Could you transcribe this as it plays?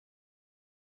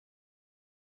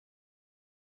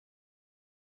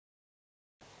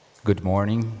Good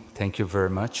morning. Thank you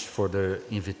very much for the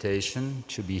invitation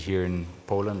to be here in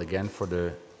Poland again for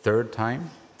the third time.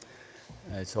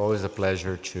 It's always a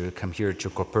pleasure to come here to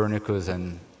Copernicus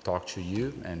and talk to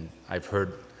you. And I've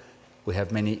heard we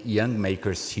have many young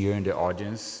makers here in the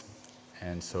audience,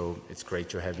 and so it's great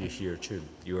to have you here too.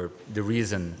 You're the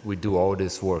reason we do all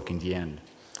this work in the end.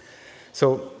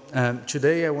 So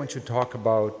today I want to talk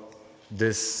about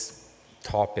this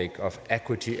topic of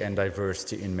equity and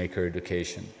diversity in maker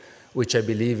education, which I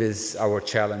believe is our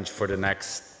challenge for the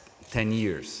next 10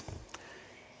 years.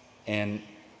 And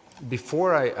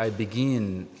before I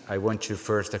begin, I want to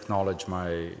first acknowledge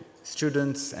my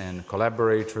students and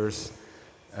collaborators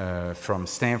from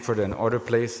Stanford and other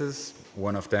places.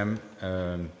 One of them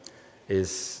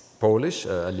is Polish,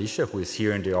 Alicia, who is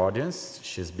here in the audience.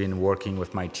 She's been working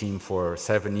with my team for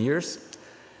 7 years.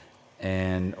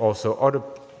 And also other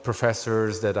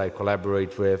professors that I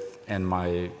collaborate with and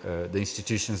the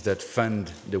institutions that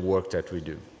fund the work that we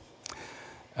do.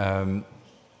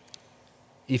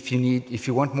 If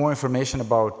you want more information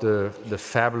about the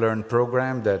FabLearn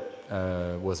program that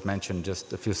was mentioned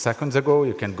just a few seconds ago,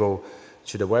 you can go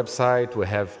to the website. We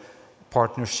have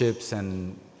partnerships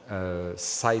and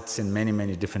sites in many,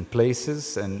 many different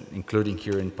places, and including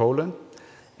here in Poland.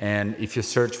 And if you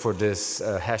search for this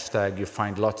hashtag, you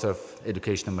find lots of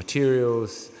educational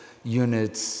materials,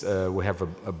 units. We have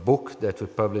a book that we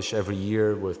publish every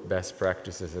year with best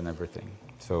practices and everything.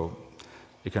 So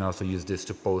you can also use this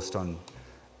to post on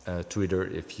Twitter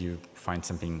if you find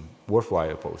something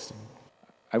worthwhile posting.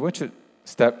 I want to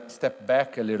step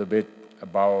back a little bit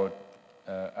about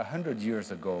 100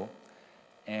 years ago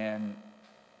and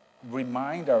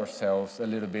remind ourselves a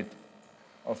little bit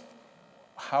of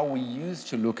how we used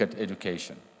to look at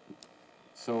education.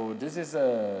 So this is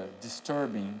a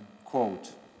disturbing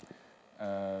quote,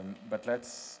 but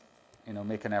let's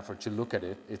make an effort to look at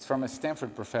it. It's from a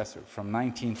Stanford professor from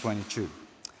 1922.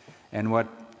 And what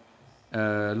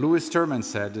Louis Terman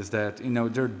said is that,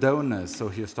 their donors, so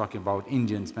he was talking about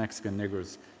Indians, Mexican,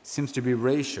 Negroes, seems to be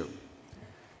racial.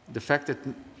 The fact that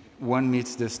one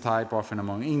meets this type often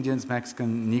among Indians,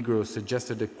 Mexican, Negroes suggests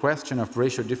that the question of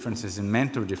racial differences and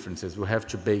mental differences will have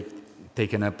to be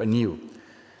taken up anew.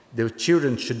 The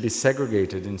children should be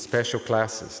segregated in special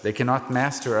classes. They cannot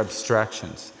master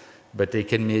abstractions, but they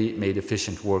can be made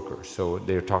efficient workers. So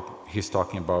he's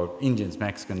talking about Indians,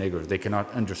 Mexican, Negroes. They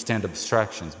cannot understand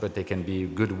abstractions, but they can be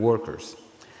good workers.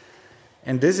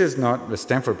 And this is not a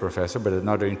Stanford professor, but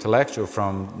another intellectual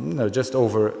from just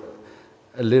over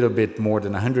a little bit more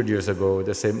than 100 years ago.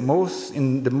 They say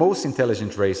in the most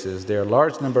intelligent races, there are a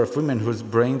large number of women whose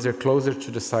brains are closer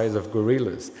to the size of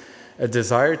gorillas. A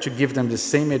desire to give them the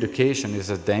same education is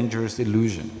a dangerous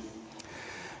illusion.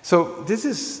 So this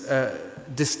is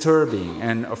disturbing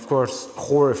and, of course,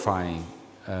 horrifying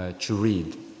to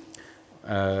read.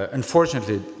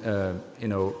 Unfortunately,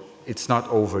 it's not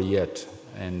over yet,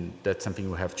 and that's something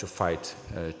we have to fight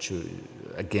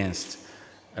against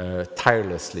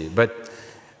tirelessly. But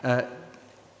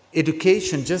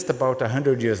education just about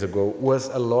 100 years ago was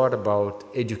a lot about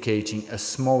educating a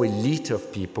small elite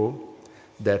of people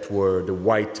that were the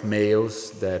white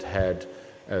males that had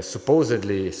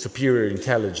supposedly superior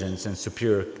intelligence and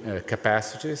superior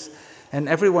capacities, and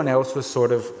everyone else was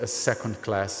sort of a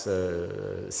second-class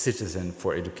citizen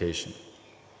for education.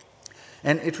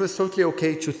 And it was totally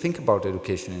okay to think about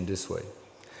education in this way.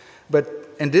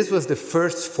 And this was the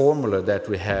first formula that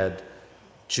we had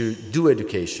to do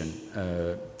education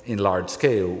in large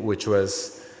scale, which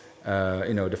was,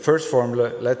 the first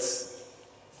formula, let's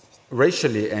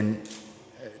racially and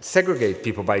segregate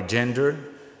people by gender,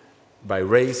 by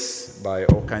race, by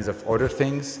all kinds of other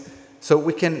things, so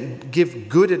we can give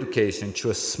good education to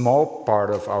a small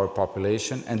part of our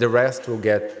population, and the rest will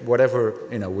get whatever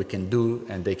we can do,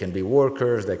 and they can be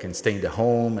workers, they can stay in the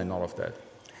home, and all of that.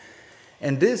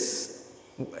 And this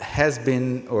has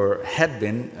been, or had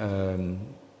been,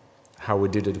 how we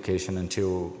did education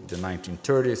until the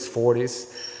 1930s,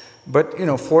 40s. But,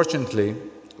 fortunately,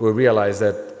 we realized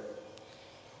that,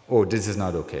 this is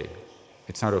not okay.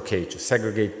 It's not okay to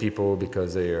segregate people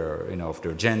because they are, of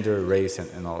their gender, race,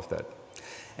 and all of that.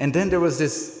 And then there was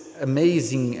this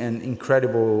amazing and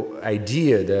incredible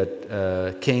idea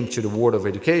that came to the world of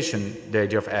education, the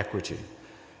idea of equity.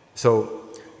 So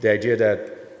the idea that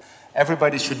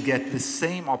everybody should get the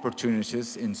same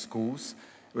opportunities in schools,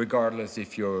 regardless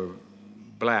if you're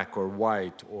black or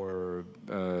white or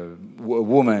a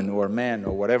woman or man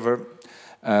or whatever,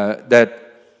 that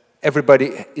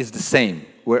everybody is the same.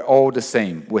 We're all the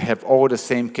same. We have all the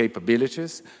same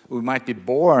capabilities. We might be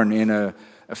born in a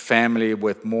family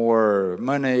with more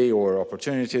money or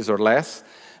opportunities or less,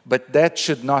 But that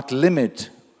should not limit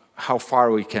how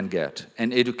far we can get.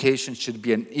 And education should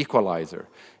be an equalizer.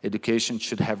 Education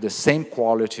should have the same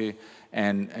quality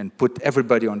and put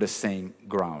everybody on the same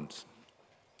ground.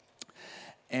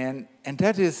 And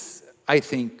that is, I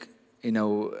think, you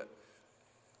know,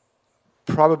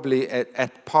 probably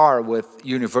at par with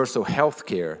universal health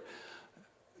care,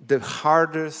 the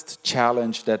hardest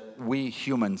challenge that we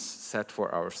humans set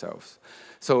for ourselves.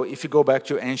 So if you go back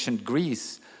to ancient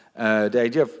Greece, the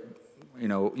idea of, you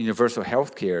know, universal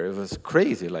health care, it was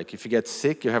crazy. Like, if you get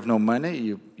sick, you have no money,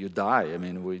 you die. I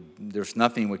mean, there's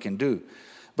nothing we can do.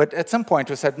 But at some point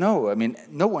we said, no, I mean,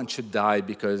 no one should die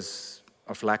because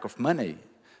of lack of money.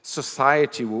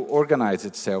 Society will organize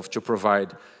itself to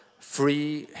provide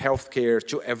free health care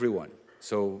to everyone.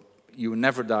 So you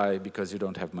never die because you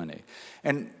don't have money.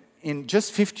 And in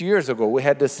just 50 years ago, we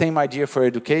had the same idea for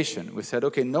education. We said,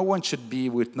 okay, no one should be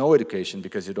with no education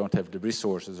because you don't have the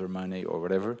resources or money or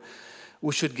whatever.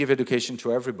 We should give education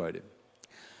to everybody.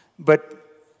 But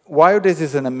while this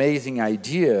is an amazing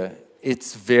idea,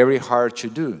 it's very hard to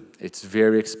do. It's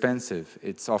very expensive.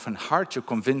 It's often hard to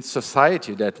convince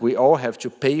society that we all have to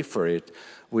pay for it.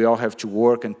 We all have to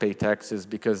work and pay taxes,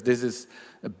 because this is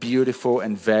a beautiful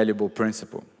and valuable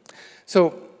principle.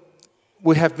 So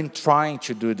we have been trying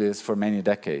to do this for many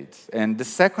decades. And the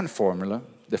second formula,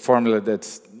 the formula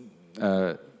that's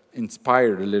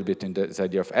inspired a little bit in this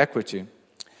idea of equity,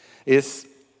 is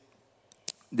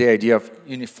the idea of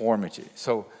uniformity.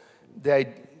 So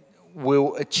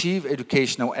we'll achieve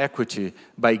educational equity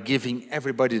by giving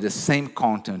everybody the same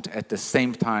content at the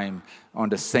same time on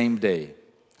the same day.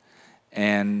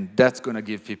 And that's going to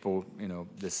give people, you know,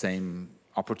 the same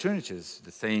opportunities,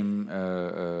 the same,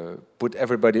 put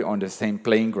everybody on the same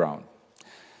playing ground.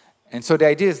 And so the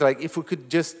idea is, like, if we could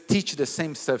just teach the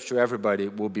same stuff to everybody,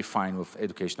 we'll be fine with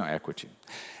educational equity.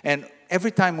 And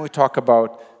every time we talk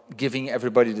about giving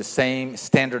everybody the same,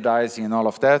 standardizing and all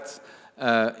of that,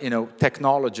 you know,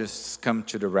 technologists come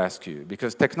to the rescue,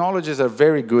 because technologists are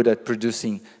very good at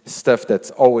producing stuff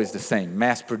that's always the same,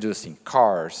 mass producing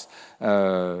cars,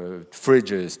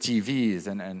 fridges, TVs,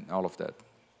 and all of that.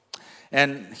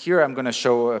 And here I'm going to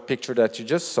show a picture that you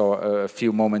just saw a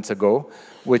few moments ago,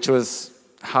 which was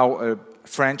how a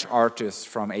French artist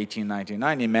from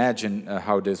 1899 imagined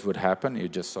how this would happen. You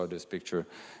just saw this picture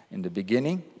in the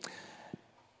beginning,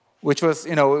 which was,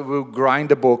 you know, we'll grind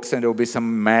the books and there will be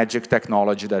some magic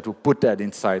technology that will put that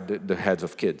inside the heads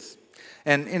of kids.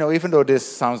 And, you know, even though this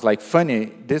sounds like funny,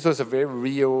 this was a very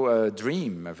real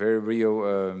dream, a very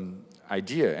real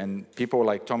idea. And people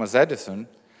like Thomas Edison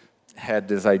had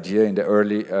this idea in the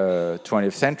early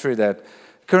 20th century that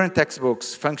current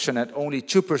textbooks function at only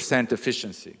 2%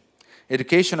 efficiency.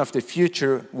 Education of the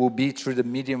future will be through the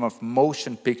medium of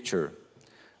motion picture,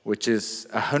 which is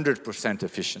 100%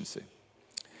 efficiency.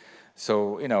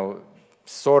 So, you know,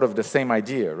 sort of the same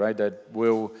idea, right? That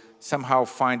we'll somehow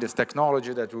find this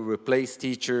technology that will replace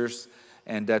teachers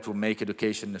and that will make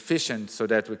education efficient so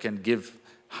that we can give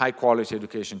high-quality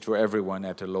education to everyone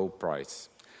at a low price.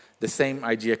 The same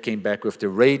idea came back with the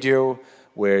radio,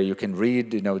 where you can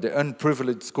read, you know, the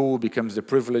unprivileged school becomes the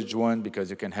privileged one because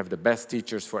you can have the best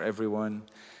teachers for everyone.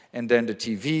 And then the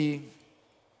TV,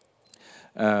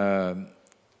 and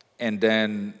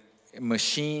then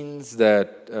machines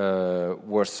that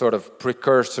were sort of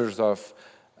precursors of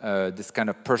this kind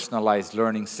of personalized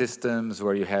learning systems,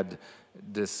 where you had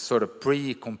this sort of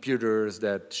pre-computers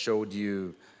that showed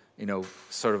you, you know,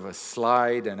 sort of a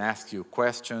slide and asked you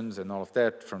questions and all of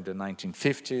that from the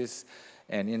 1950s.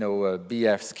 And, you know,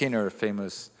 B.F. Skinner,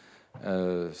 famous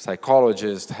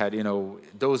psychologist, had, you know,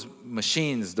 those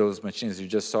machines you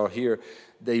just saw here,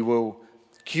 they will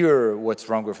cure what's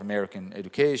wrong with American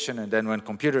education. And then when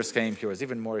computers came, he was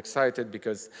even more excited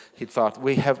because he thought,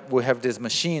 we have this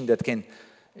machine that can,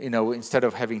 you know, instead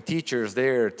of having teachers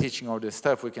there teaching all this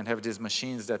stuff, we can have these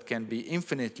machines that can be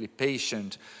infinitely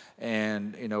patient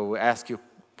and, you know, ask you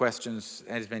questions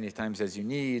as many times as you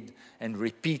need and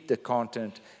repeat the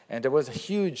content. And there was a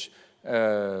huge,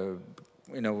 you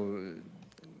know,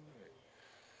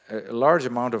 a large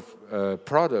amount of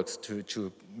products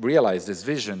to realize this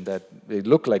vision that they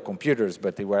look like computers,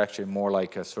 but they were actually more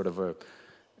like a sort of a,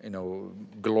 you know,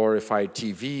 glorified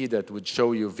TV that would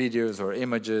show you videos or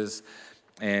images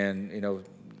and, you know,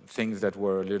 things that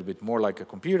were a little bit more like a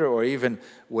computer, or even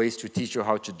ways to teach you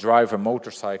how to drive a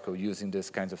motorcycle using these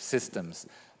kinds of systems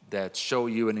that show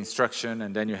you an instruction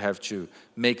and then you have to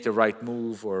make the right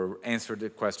move or answer the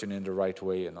question in the right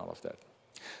way and all of that.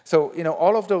 So, you know,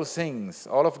 all of those things,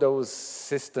 all of those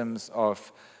systems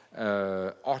of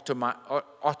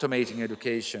automating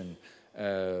education,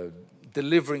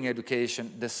 delivering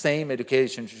education, the same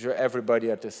education to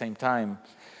everybody at the same time,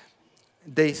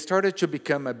 they started to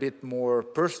become a bit more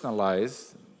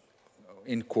personalized,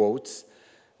 in quotes,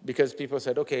 because people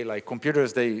said, okay, like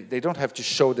computers, they don't have to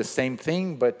show the same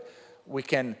thing, but we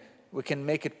can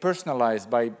make it personalized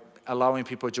by allowing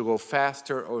people to go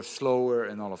faster or slower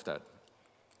and all of that.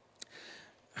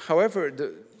 However,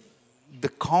 the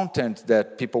content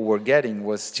that people were getting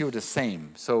was still the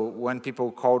same. So when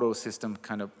people call those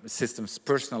systems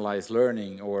personalized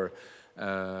learning, or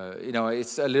you know,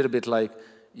 it's a little bit like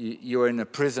you're in a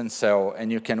prison cell and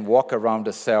you can walk around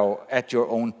the cell at your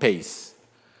own pace.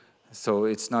 So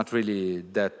it's not really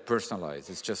that personalized.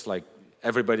 It's just like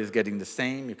everybody's getting the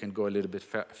same. You can go a little bit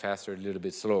faster, a little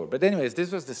bit slower. But anyways,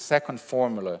 this was the second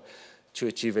formula to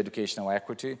achieve educational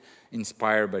equity,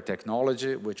 inspired by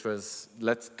technology, which was,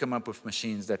 let's come up with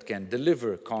machines that can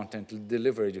deliver content,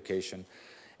 deliver education.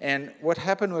 And what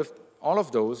happened with all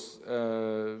of those,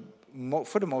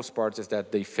 for the most part, is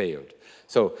that they failed.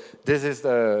 So this is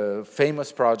the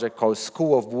famous project called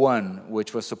School of One,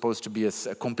 which was supposed to be a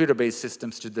computer-based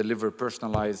systems to deliver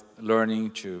personalized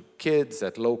learning to kids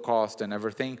at low cost and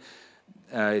everything.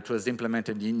 It was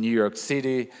implemented in New York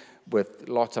City with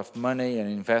lots of money and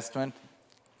investment,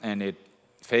 and it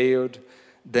failed.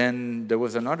 Then there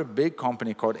was another big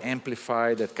company called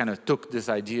Amplify that kind of took this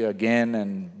idea again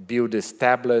and built these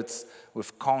tablets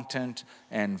with content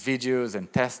and videos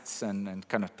and tests and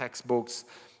kind of textbooks,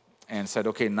 and said,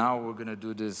 okay, now we're going to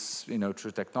do this, you know,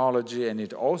 through technology, and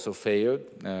it also failed,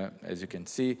 as you can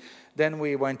see. Then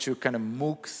we went to kind of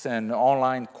MOOCs and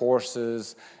online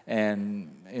courses,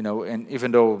 and, you know, and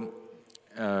even though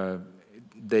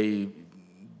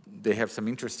they have some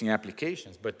interesting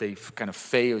applications, but they kind of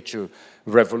failed to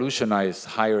revolutionize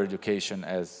higher education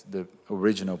as the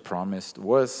original promise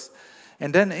was.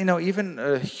 And then, you know,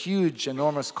 even huge,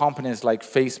 enormous companies like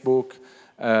Facebook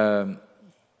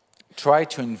try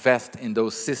to invest in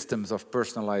those systems of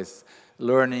personalized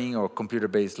learning or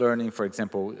computer-based learning. For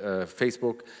example,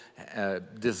 Facebook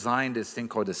designed this thing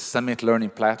called the Summit Learning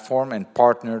Platform and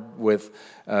partnered with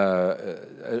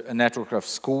a network of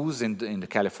schools in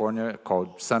California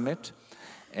called Summit,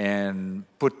 and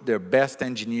put their best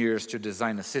engineers to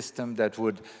design a system that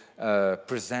would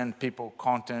present people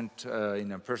content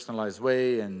in a personalized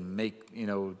way and make, you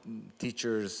know,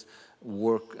 teachers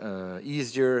work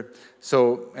easier.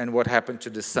 So, and what happened to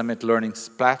the Summit Learning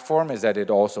platform is that it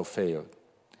also failed.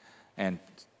 And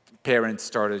parents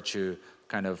started to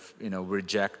kind of, you know,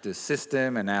 reject the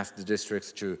system and ask the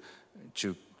districts to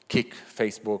kick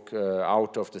Facebook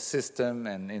out of the system,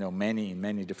 and, you know,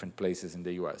 many different places in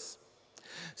the US.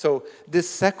 So this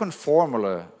second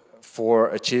formula for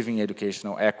achieving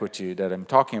educational equity that I'm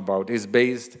talking about is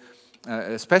based,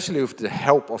 especially with the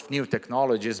help of new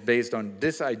technologies, based on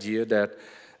this idea that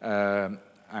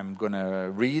I'm going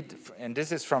to read, and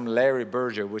this is from Larry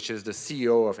Berger, which is the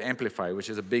CEO of Amplify, which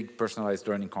is a big personalized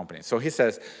learning company. So he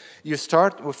says, you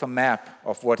start with a map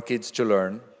of what kids to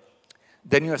learn,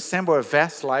 then you assemble a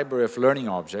vast library of learning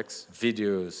objects,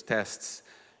 videos, tests,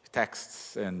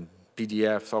 texts, and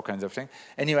PDFs, all kinds of things,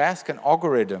 and you ask an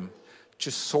algorithm to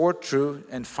sort through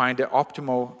and find the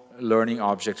optimal learning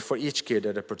object for each kid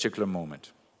at a particular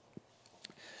moment.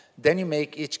 Then you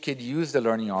make each kid use the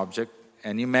learning object,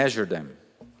 and you measure them.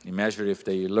 You measure if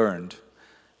they learned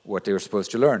what they were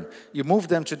supposed to learn. You move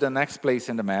them to the next place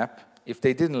in the map. If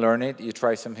they didn't learn it, you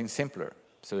try something simpler.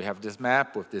 So you have this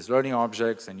map with these learning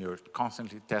objects, and you're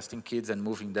constantly testing kids and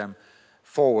moving them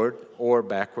forward or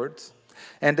backwards.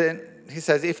 And then he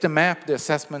says, if the map, the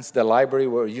assessments, the library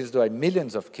were used by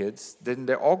millions of kids, then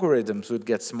the algorithms would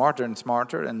get smarter and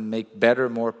smarter and make better,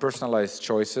 more personalized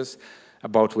choices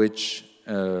about which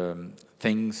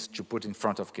things to put in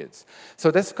front of kids.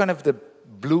 So that's kind of the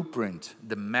blueprint,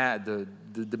 the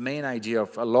main idea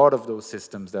of a lot of those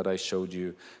systems that I showed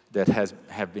you that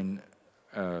have been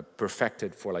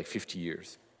perfected for like 50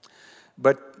 years.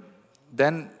 But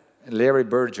then Larry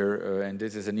Berger, and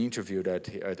this is an interview that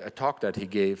a talk that he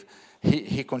gave,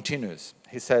 he continues.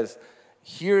 He says,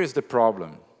 here is the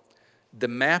problem. The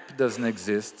map doesn't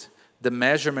exist, the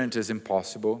measurement is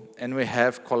impossible, and we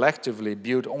have collectively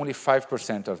built only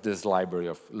 5% of this library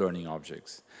of learning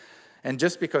objects. And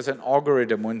just because an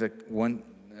algorithm, the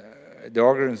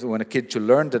algorithms want a kid to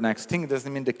learn the next thing,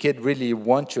 doesn't mean the kid really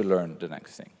wants to learn the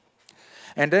next thing.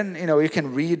 And then, you know, you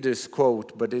can read this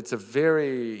quote, but it's a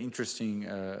very interesting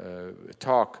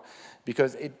talk,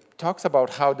 because it talks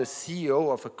about how the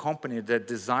CEO of a company that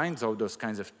designs all those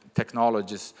kinds of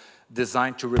technologies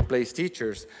designed to replace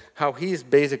teachers, how he's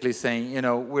basically saying, you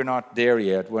know, we're not there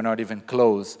yet, we're not even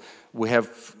close. We have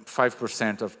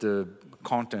 5% of the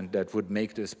content that would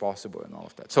make this possible and all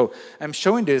of that. So I'm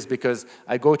showing this because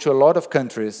I go to a lot of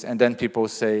countries, and then people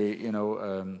say,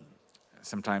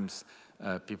 sometimes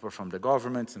people from the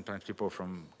government, sometimes people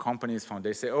from companies,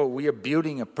 they say, oh, we are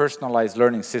building a personalized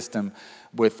learning system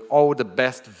with all the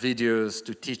best videos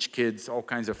to teach kids all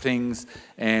kinds of things.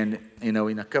 And,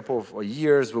 in a couple of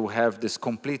years, we'll have this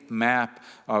complete map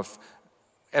of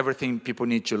everything people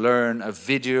need to learn, a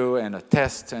video and a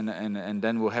test, and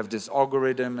then we'll have this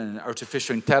algorithm and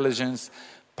artificial intelligence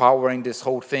powering this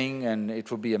whole thing, and it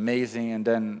will be amazing. And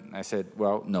then I said,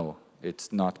 well, no.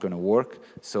 It's not going to work,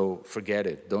 so forget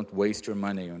it. Don't waste your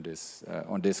money on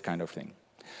this kind of thing.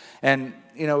 And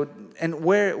and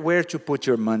where to put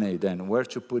your money then? Where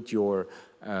to put your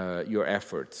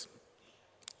efforts?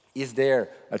 Is there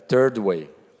a third way?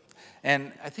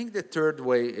 And I think the third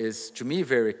way is, to me,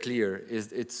 very clear.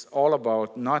 It's all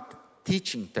about not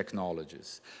teaching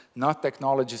technologies, not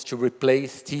technologies to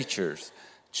replace teachers,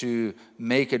 to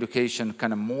make education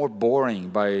kind of more boring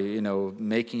by,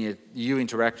 making it you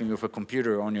interacting with a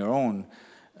computer on your own.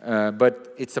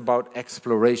 But it's about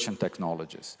exploration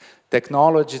technologies.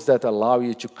 Technologies that allow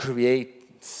you to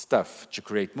create stuff, to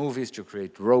create movies, to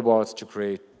create robots, to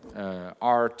create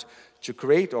art, to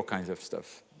create all kinds of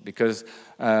stuff. Because,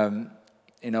 an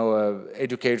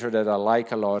educator that I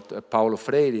like a lot, Paulo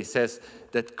Freire, says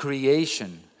that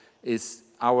creation is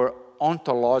our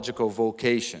ontological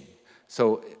vocation.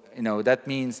 So, that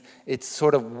means it's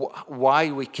sort of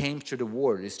why we came to the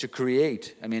world, is to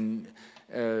create. I mean,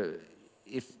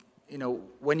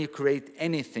 when you create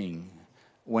anything,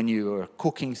 when you're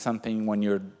cooking something, when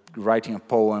you're writing a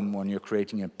poem, when you're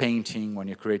creating a painting, when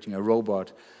you're creating a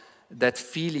robot, that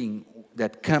feeling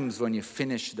that comes when you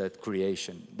finish that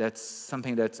creation, that's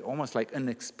something that's almost like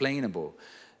unexplainable.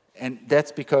 And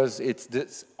that's because it's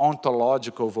this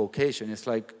ontological vocation.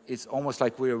 It's almost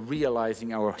like we're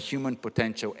realizing our human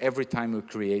potential every time we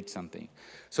create something.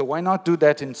 So why not do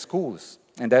that in schools?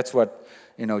 And that's what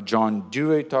John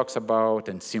Dewey talks about,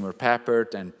 and Seymour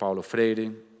Papert, and Paulo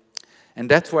Freire. And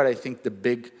that's what I think the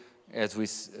big, as we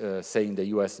say in the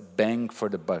US, bang for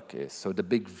the buck is. So the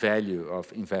big value of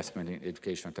investment in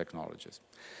educational technologies.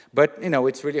 But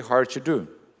it's really hard to do.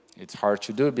 It's hard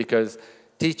to do because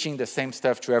teaching the same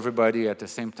stuff to everybody at the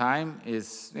same time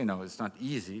is, it's not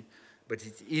easy, but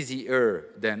it's easier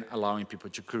than allowing people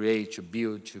to create, to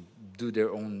build, to do their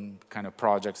own kind of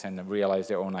projects and realize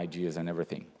their own ideas and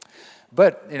everything.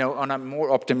 But, on a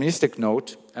more optimistic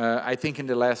note, I think in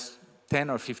the last 10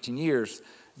 or 15 years,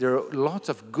 there are lots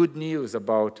of good news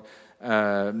about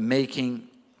making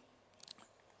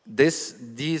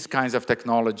these kinds of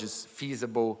technologies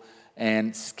feasible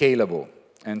and scalable.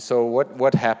 And so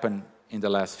what happened in the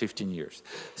last 15 years.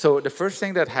 So the first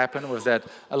thing that happened was that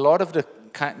a lot of the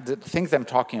things I'm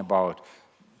talking about,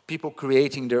 people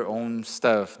creating their own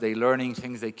stuff, they learning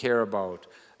things they care about,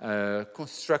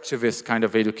 constructivist kind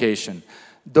of education,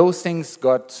 those things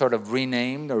got sort of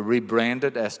renamed or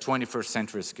rebranded as 21st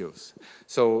century skills.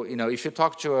 So, if you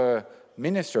talk to a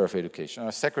minister of education or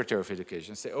a secretary of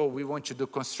education, say, oh, we want to do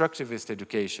constructivist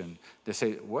education. They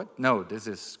say, what? No, this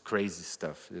is crazy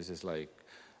stuff. This is like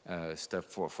stuff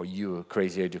for you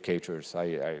crazy educators.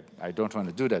 I don't want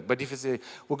to do that. But if you say,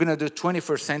 we're going to do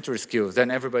 21st century skills,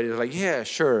 then everybody's like, yeah,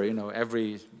 sure.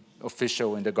 Every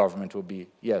official in the government will be,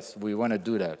 yes, we want to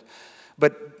do that.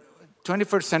 But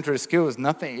 21st century skills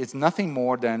is nothing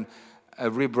more than a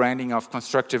rebranding of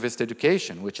constructivist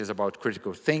education, which is about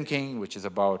critical thinking, which is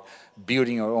about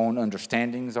building our own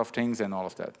understandings of things and all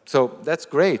of that. So that's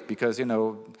great because,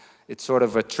 it's sort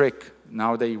of a trick.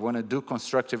 Now they want to do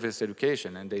constructivist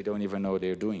education and they don't even know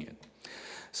they're doing it.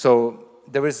 So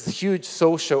there is huge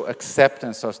social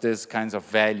acceptance of these kinds of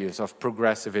values of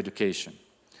progressive education.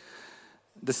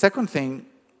 The second thing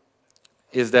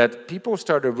is that people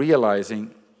started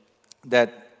realizing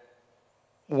that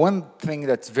one thing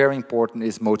that's very important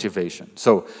is motivation.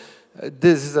 So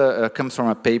this comes from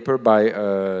a paper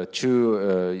by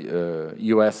two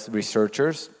US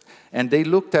researchers, and they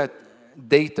looked at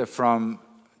data from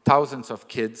thousands of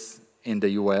kids in the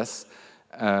US,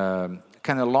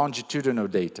 kind of longitudinal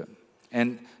data.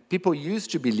 And people used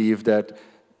to believe that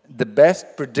the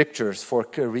best predictors for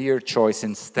career choice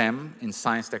in STEM, in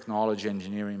science, technology,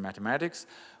 engineering, mathematics,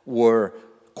 were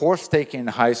course taken in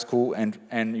high school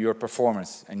and your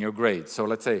performance and your grades. So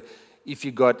let's say if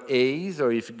you got A's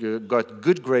or if you got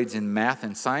good grades in math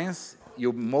and science,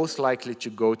 you're most likely to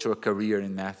go to a career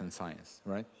in math and science,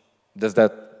 right? Does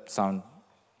that sound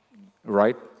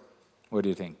right? What do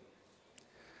you think?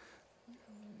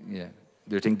 Yeah.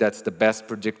 Do you think that's the best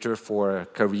predictor for a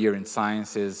career in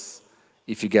science is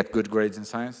if you get good grades in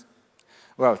science?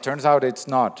 Well, it turns out it's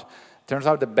not. Turns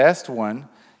out the best one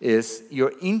is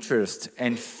your interest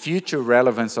and future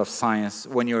relevance of science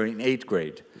when you're in 8th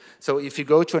grade. So if you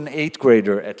go to an 8th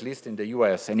grader, at least in the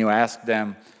US, and you ask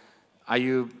them, are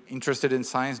you interested in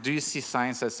science? Do you see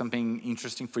science as something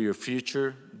interesting for your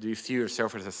future? Do you see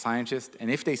yourself as a scientist?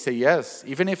 And if they say yes,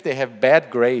 even if they have bad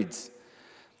grades,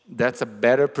 that's a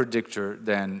better predictor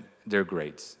than their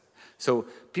grades. So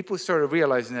people started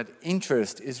realizing that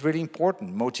interest is really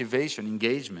important, motivation,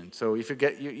 engagement. So if you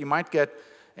get, you might get,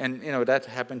 and you know, that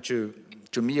happened to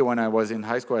me when I was in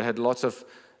high school. I had lots of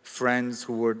friends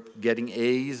who were getting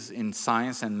A's in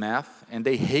science and math, and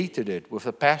they hated it with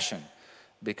a passion,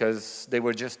 because they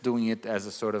were just doing it as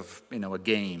a sort of, you know, a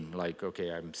game. Like,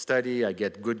 okay, I'm study, I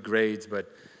get good grades, but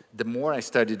the more I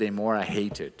study, the more I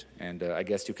hate it. And I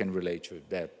guess you can relate to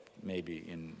that maybe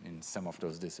in some of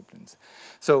those disciplines.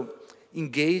 So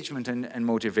engagement and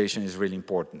motivation is really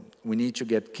important. We need to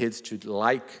get kids to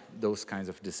like those kinds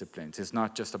of disciplines. It's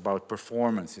not just about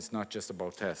performance, it's not just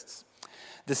about tests.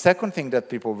 The second thing that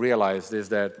people realized is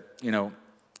that, you know,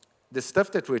 the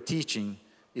stuff that we're teaching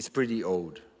is pretty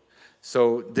old.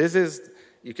 So this is,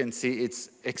 you can see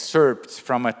it's excerpts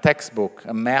from a textbook,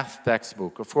 a math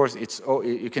textbook. Of course, it's,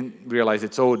 you can realize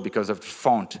it's old because of the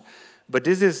font. But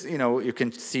this is, you know, you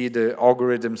can see the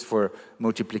algorithms for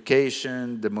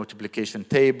multiplication, the multiplication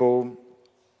table,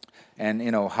 and,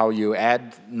 you know, how you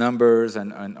add numbers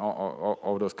and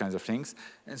all those kinds of things.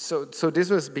 And so this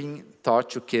was being taught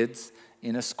to kids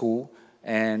in a school.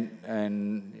 And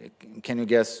can you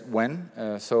guess when?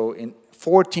 So in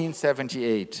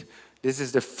 1478, this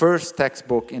is the first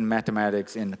textbook in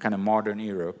mathematics in kind of modern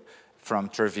Europe from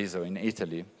Treviso in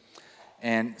Italy.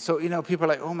 And so, you know, people are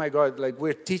like, oh my God, like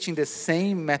we're teaching the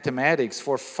same mathematics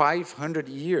for 500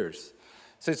 years.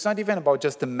 So it's not even about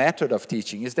just the method of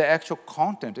teaching, it's the actual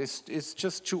content. It's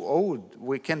just too old.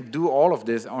 We can do all of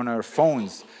this on our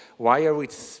phones. Why are we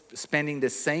spending the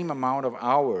same amount of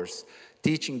hours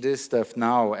teaching this stuff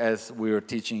now as we were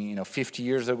teaching, you know, 50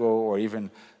 years ago or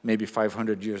even maybe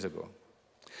 500 years ago?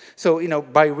 So, you know,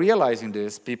 by realizing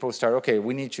this, people start, okay,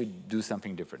 we need to do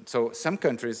something different. So some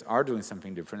countries are doing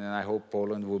something different, and I hope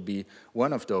Poland will be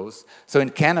one of those. So in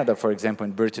Canada, for example,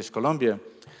 in British Columbia,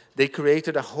 they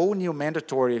created a whole new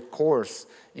mandatory course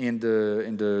in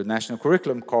the national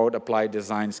curriculum called Applied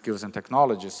Design Skills and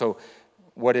Technologies. So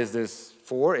what is this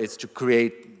for? It's to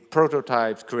create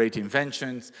prototypes, create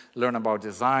inventions, learn about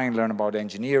design, learn about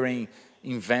engineering,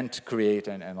 invent, create,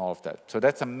 and all of that. So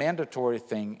that's a mandatory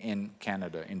thing in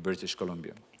Canada, in British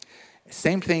Columbia.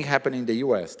 Same thing happened in the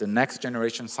US. The Next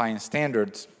Generation Science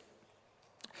Standards,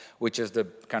 which is the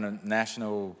kind of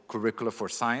national curricula for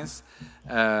science,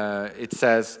 it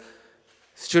says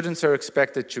students are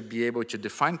expected to be able to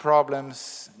define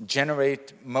problems,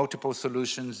 generate multiple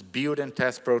solutions, build and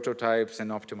test prototypes, and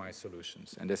optimize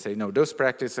solutions. And they say, no, those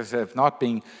practices have not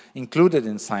been included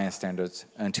in science standards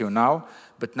until now,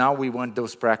 but now we want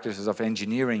those practices of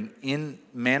engineering in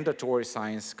mandatory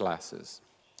science classes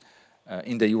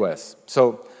in the US.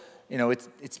 So, you know,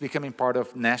 it's becoming part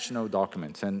of national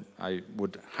documents, and I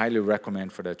would highly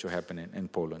recommend for that to happen in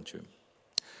Poland too.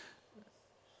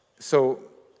 So,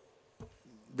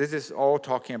 this is all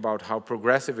talking about how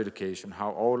progressive education,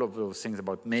 how all of those things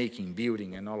about making,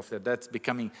 building, and all of that, that's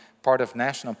becoming part of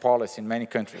national policy in many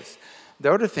countries.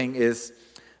 The other thing is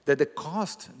that the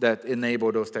cost that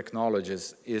enable those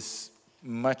technologies is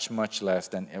much, much less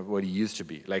than what it used to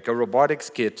be. Like a robotics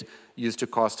kit used to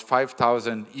cost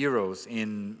 5,000 euros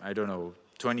in, I don't know,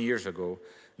 20 years ago.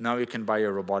 Now you can buy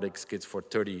a robotics kit for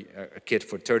 30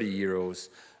 euros.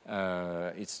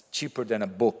 It's cheaper than a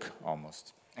book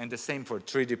almost. And the same for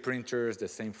 3D printers, the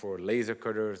same for laser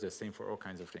cutters, the same for all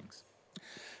kinds of things.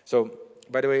 So,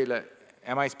 by the way,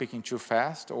 am I speaking too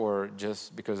fast or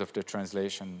just because of the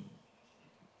translation?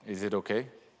 Is it okay?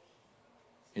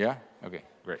 Yeah? Okay,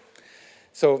 great.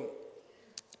 So,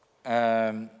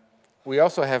 we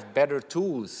also have better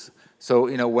tools. So,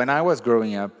 you know, when I was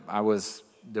growing up,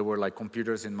 there were like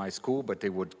computers in my school, but they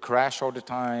would crash all the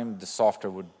time. The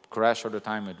software would crash all the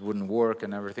time. It wouldn't work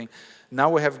and everything. Now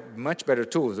we have much better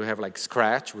tools. We have like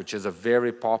Scratch, which is a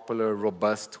very popular,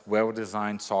 robust,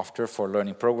 well-designed software for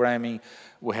learning programming.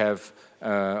 We have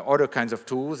other kinds of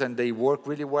tools, and they work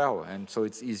really well. And so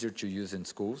it's easier to use in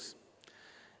schools,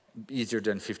 easier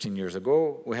than 15 years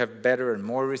ago. We have better and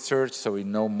more research, so we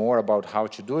know more about how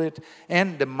to do it.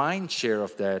 And the mind share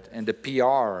of that and the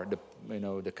PR,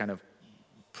 the kind of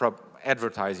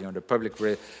advertising or the public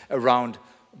around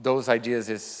those ideas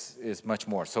is much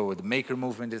more. So the maker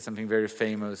movement is something very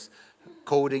famous.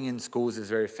 Coding in schools is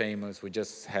very famous. We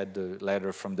just had the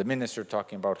letter from the minister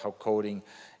talking about how coding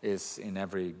is in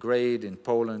every grade in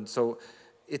Poland. So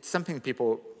it's something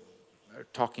people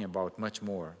talking about much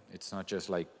more. It's not just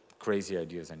like crazy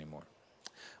ideas anymore.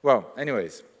 Well,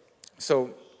 anyways,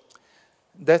 so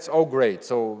that's all great.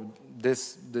 So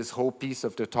this whole piece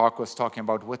of the talk was talking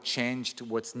about what changed,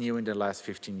 what's new in the last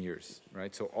 15 years,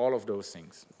 right? So all of those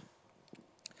things.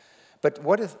 But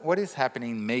what is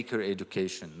happening in maker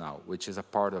education now, which is a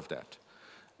part of that?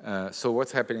 So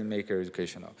what's happening in maker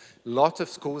education now? Lots of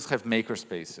schools have maker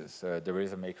spaces. There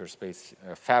is a maker space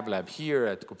FabLab here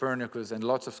at Copernicus, and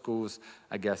lots of schools,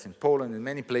 I guess in Poland and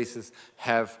many places,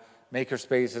 have maker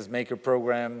spaces, maker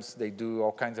programs. They do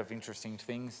all kinds of interesting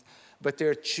things. But there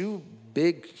are two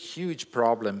big, huge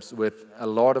problems with a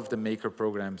lot of the maker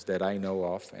programs that I know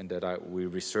of and that we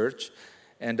research,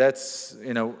 and that's,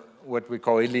 you know, what we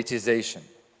call elitization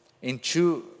in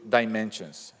two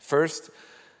dimensions. First,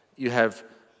 you have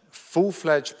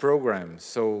full-fledged programs,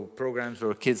 so programs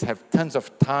where kids have tons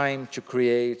of time to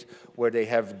create, where they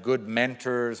have good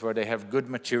mentors, where they have good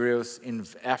materials in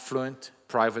affluent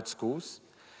private schools,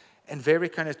 and very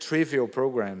kind of trivial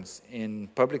programs in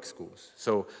public schools.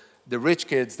 So the rich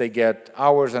kids, they get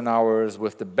hours and hours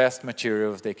with the best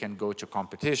materials. They can go to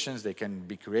competitions, they can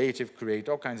be creative, create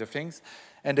all kinds of things.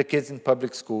 And the kids in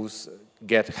public schools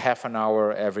get half an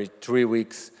hour every 3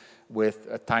 weeks with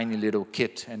a tiny little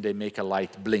kit, and they make a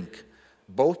light blink.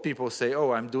 Both people say,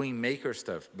 oh, I'm doing maker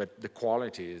stuff, but the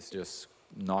quality is just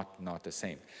not the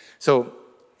same. So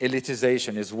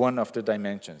elitization is one of the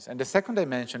dimensions. And the second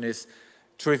dimension is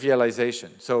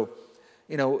trivialization. So,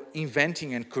 you know,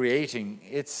 inventing and creating,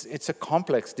 it's a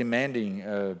complex, demanding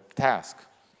task.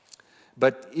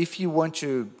 But if you want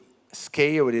to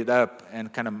scale it up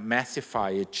and kind of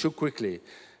massify it too quickly,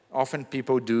 often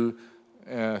people do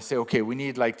say, okay, we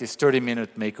need like this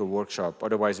 30-minute maker workshop,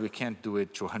 otherwise we can't do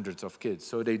it to hundreds of kids.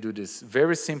 So they do this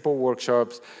very simple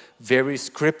workshops, very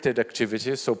scripted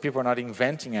activities, so people are not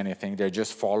inventing anything, they're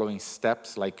just following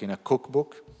steps like in a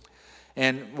cookbook.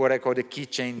 And what I call the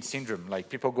keychain syndrome, like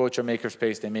people go to a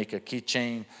makerspace, they make a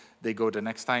keychain, they go the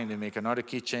next time, they make another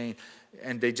keychain,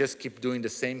 and they just keep doing the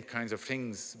same kinds of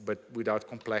things, but without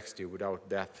complexity, without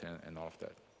depth, and all of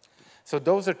that. So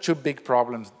those are two big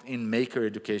problems in maker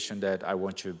education that I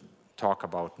want to talk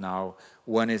about now.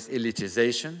 One is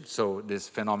elitization, so this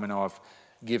phenomenon of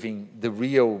giving the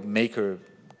real maker,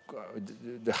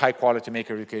 the high-quality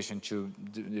maker education to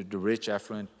the rich,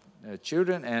 affluent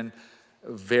children, and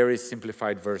a very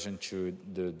simplified version to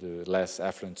the less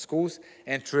affluent schools,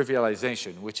 and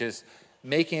trivialization, which is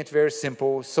making it very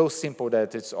simple, so simple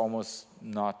that it's almost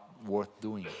not worth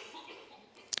doing.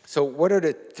 So what are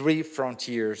the three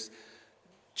frontiers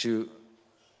to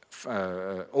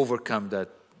overcome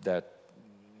that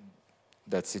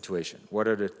situation? What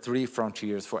are the three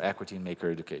frontiers for equity in maker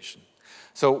education?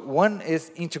 So one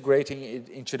is integrating it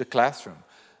into the classroom.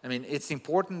 I mean, it's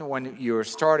important when you're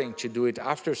starting to do it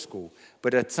after school,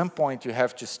 but at some point you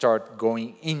have to start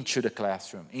going into the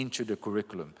classroom, into the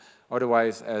curriculum.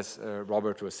 Otherwise, as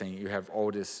Robert was saying, you have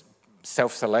all this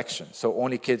self-selection. So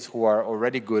only kids who are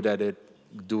already good at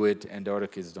it do it, and the other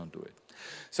kids don't do it.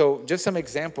 So just some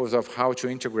examples of how to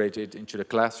integrate it into the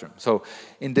classroom. So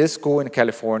in this school in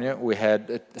California, we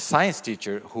had a science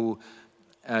teacher who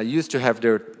used to have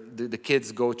the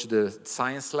kids go to the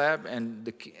science lab,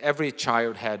 and every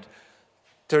child had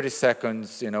 30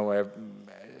 seconds, you know,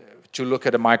 to look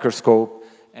at a microscope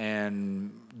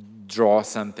and draw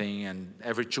something, and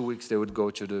every 2 weeks they would go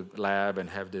to the lab and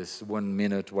have this 1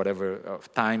 minute, whatever,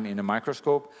 of time in a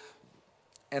microscope.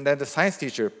 And then the science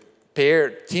teacher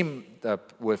teamed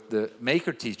up with the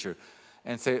maker teacher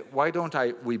and say, why don't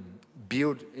we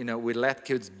build, you know, we let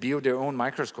kids build their own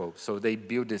microscopes. So they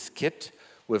built this kit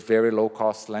with very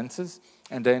low-cost lenses,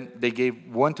 and then they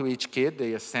gave one to each kid.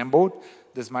 They assembled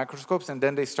these microscopes, and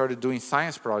then they started doing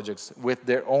science projects with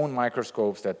their own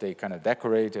microscopes that they kind of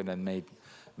decorated and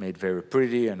made very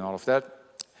pretty and all of that.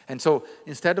 And so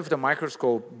instead of the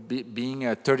microscope being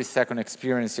a 30-second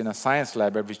experience in a science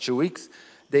lab every 2 weeks,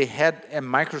 they had a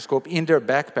microscope in their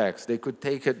backpacks. They could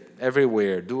take it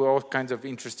everywhere, do all kinds of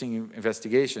interesting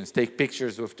investigations, take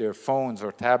pictures with their phones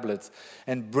or tablets,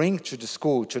 and bring to the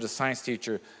school, to the science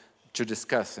teacher, to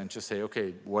discuss and to say,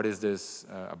 okay, what is this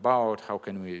about? How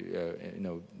can we,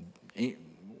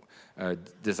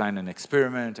 design an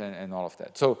experiment and all of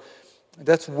that? So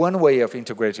that's one way of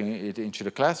integrating it into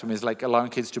the classroom, is like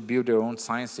allowing kids to build their own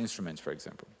science instruments, for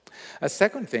example. A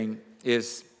second thing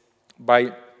is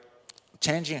by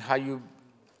changing how you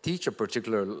teach a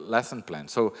particular lesson plan.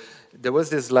 So there was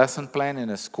this lesson plan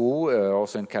in a school,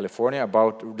 also in California,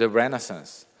 about the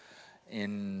Renaissance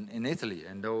in Italy.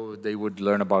 And though they would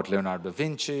learn about Leonardo da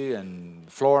Vinci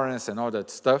and Florence and all that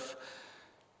stuff,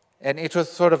 And it was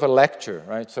sort of a lecture,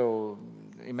 right? So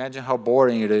imagine how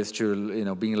boring it is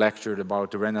to, being lectured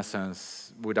about the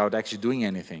Renaissance without actually doing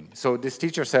anything. So this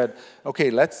teacher said, okay,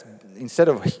 instead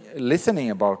of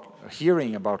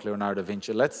hearing about Leonardo da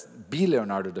Vinci, let's be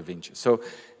Leonardo da Vinci. So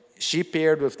she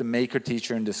paired with the maker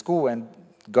teacher in the school and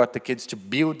got the kids to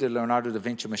build the Leonardo da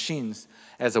Vinci machines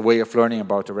as a way of learning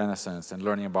about the Renaissance and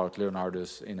learning about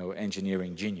Leonardo's,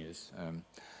 engineering genius.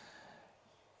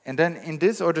 And then in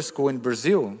this other school in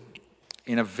Brazil,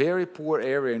 in a very poor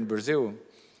area in Brazil,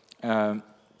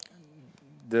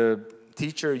 the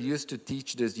teacher used to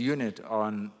teach this unit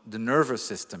on the nervous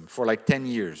system for like 10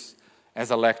 years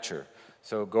as a lecture.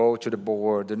 So go to the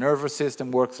board, the nervous system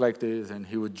works like this, and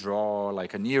he would draw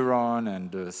like a neuron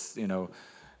and this,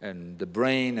 and the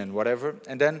brain and whatever.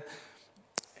 And then,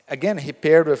 again, he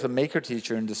paired with a maker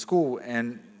teacher in the school,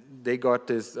 and they got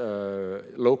this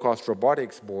low-cost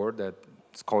robotics board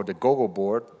that's called the GoGo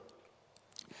board.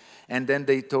 And then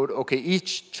they told, okay,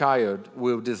 each child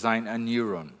will design a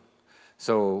neuron.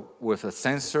 So with a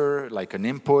sensor, like an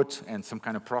input, and some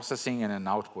kind of processing and an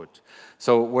output.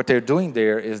 So what they're doing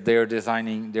there is they're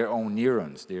designing their own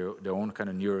neurons, their own kind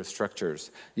of neural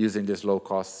structures using this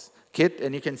low-cost kit.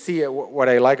 And you can see what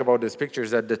I like about this picture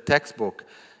is that the textbook,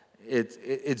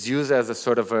 it's used as a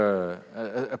sort of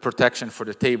a protection for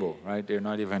the table, right? They're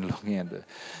not even looking at it.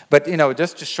 But,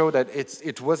 just to show that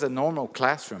it was a normal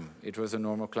classroom. It was a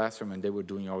normal classroom, and they were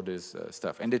doing all this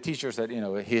stuff. And the teacher said,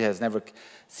 he has never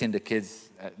seen the kids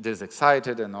this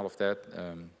excited and all of that.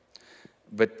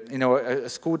 But, a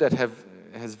school that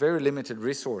has very limited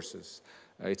resources.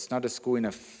 It's not a school in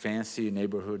a fancy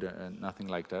neighborhood, nothing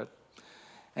like that.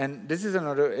 And this is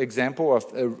another example of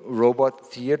a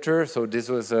robot theater. So this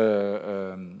was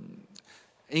an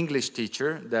English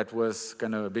teacher that was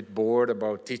kind of a bit bored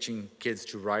about teaching kids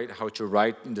to write, how to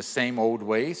write in the same old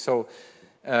way. So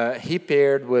he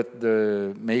paired with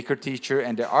the maker teacher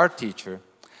and the art teacher.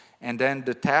 And then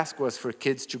the task was for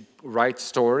kids to write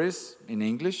stories in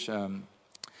English and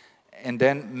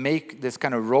then make this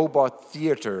kind of robot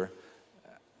theater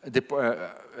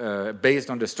based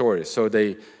on the stories. So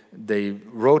they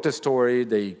wrote a story,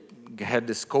 they had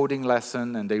this coding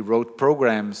lesson, and they wrote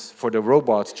programs for the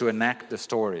robots to enact the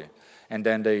story. And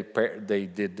then they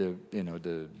did the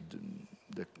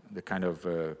kind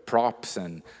of props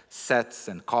and sets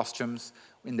and costumes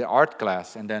in the art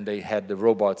class, and then they had the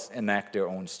robots enact their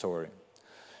own story.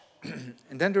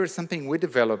 And then there is something we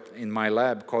developed in my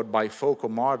lab called bifocal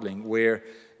modeling, where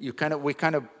we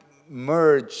kind of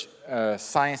merge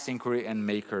science inquiry and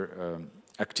maker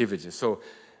activities. So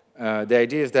the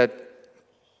idea is that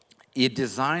you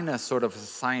design a sort of a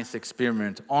science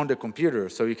experiment on the computer,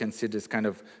 so you can see this kind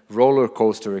of roller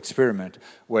coaster experiment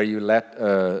where you let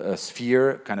a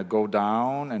sphere kind of go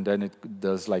down, and then it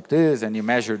does like this, and you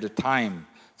measure the time.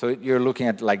 So you're looking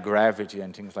at like gravity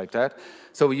and things like that.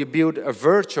 So you build a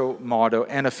virtual model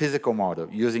and a physical model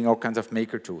using all kinds of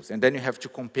maker tools, and then you have to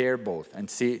compare both and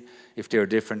see if they're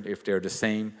different, if they're the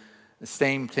same. The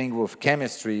same thing with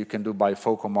chemistry. You can do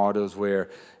bifocal models where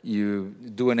you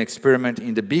do an experiment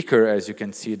in the beaker, as you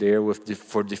can see there,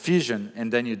 for diffusion,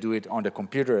 and then you do it on the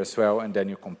computer as well, and then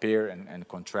you compare and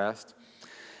contrast.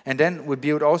 And then we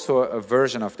build also a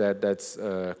version of that that's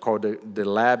called the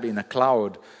lab in a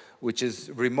cloud, which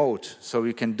is remote. So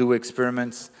you can do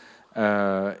experiments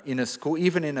in a school,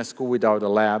 even in a school without a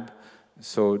lab.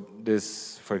 So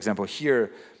this, for example,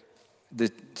 here,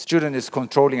 the student is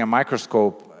controlling a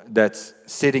microscope that's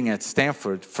sitting at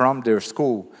Stanford from their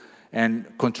school and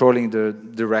controlling the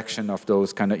direction of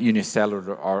those kind of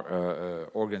unicellular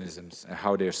organisms and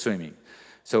how they're swimming.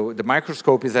 So the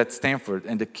microscope is at Stanford,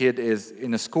 and the kid is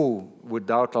in a school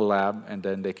without a lab, and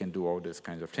then they can do all these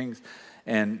kinds of things.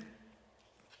 And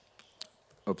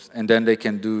then they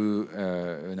can do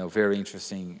very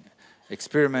interesting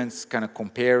experiments, kind of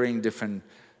comparing different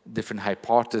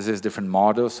hypotheses, different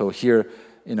models. So here,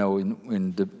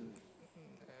 in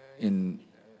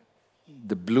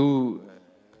the blue,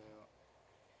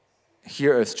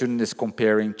 here a student is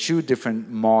comparing two different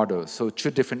models, so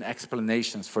two different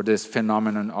explanations for this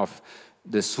phenomenon of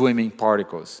the swimming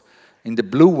particles. In the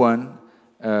blue one,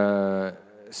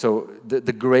 so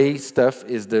the gray stuff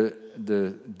is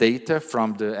the data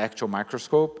from the actual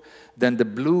microscope. Then the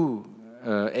blue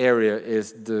area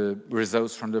is the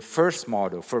results from the first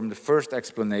model, from the first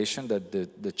explanation that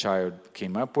the child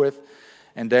came up with.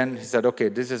 And then he said, okay,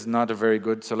 this is not a very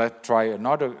good, so let's try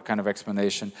another kind of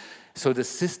explanation. So the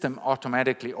system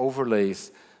automatically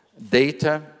overlays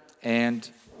data and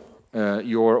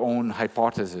your own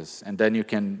hypothesis. And then you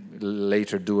can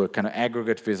later do a kind of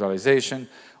aggregate visualization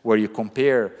where you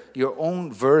compare your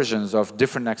own versions of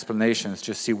different explanations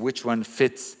to see which one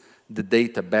fits the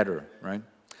data better, right?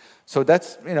 So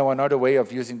that's, another way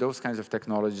of using those kinds of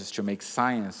technologies to make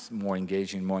science more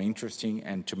engaging, more interesting,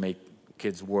 and to make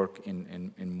kids work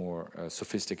in more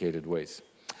sophisticated ways.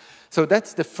 So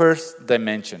that's the first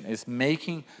dimension, is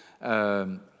making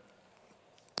part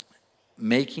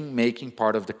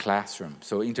of the classroom,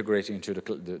 so integrating into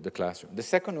the classroom. The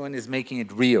second one is making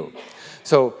it real.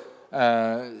 So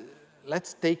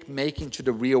let's take making to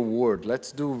the real world.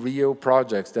 Let's do real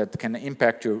projects that can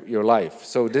impact your life.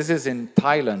 So this is in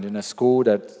Thailand, in a school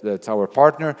that's our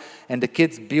partner, and the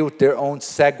kids built their own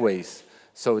segways,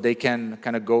 so they can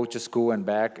kind of go to school and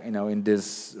back, in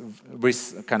this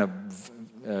kind of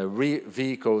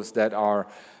vehicles that are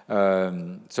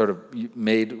sort of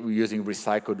made using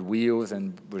recycled wheels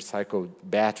and recycled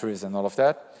batteries and all of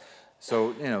that.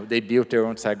 So, they built their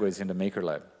own segways in the Maker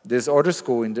Lab. This other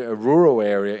school in the rural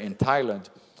area in Thailand,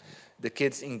 the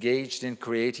kids engaged in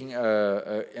creating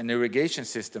an irrigation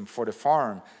system for the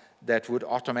farm that would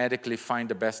automatically find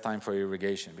the best time for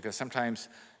irrigation. Because sometimes,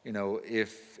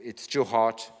 if it's too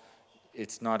hot,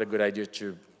 it's not a good idea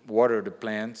to water the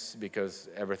plants because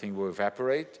everything will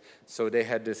evaporate. So they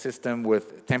had the system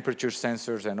with temperature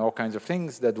sensors and all kinds of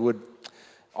things that would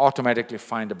automatically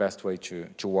find the best way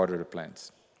to water the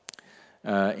plants.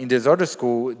 In this other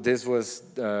school, this was,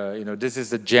 this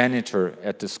is the janitor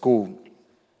at the school.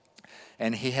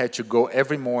 And he had to go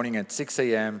every morning at 6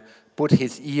 a.m., put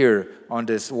his ear on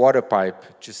this water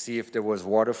pipe to see if there was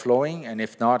water flowing. And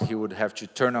if not, he would have to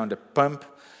turn on the pump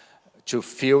to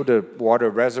fill the water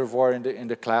reservoir in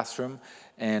the classroom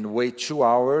and wait 2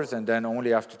 hours, and then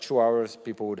only after 2 hours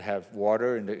people would have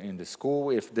water in the school.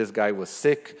 If this guy was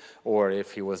sick or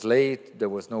if he was late, there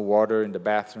was no water in the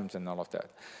bathrooms and all of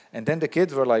that. And then the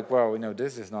kids were like, well,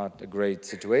 this is not a great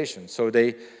situation. So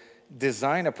they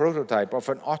designed a prototype of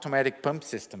an automatic pump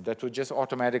system that would just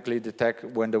automatically detect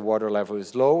when the water level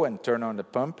is low and turn on the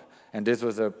pump. And this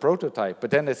was a prototype.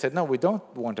 But then they said, no, we don't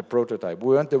want a prototype.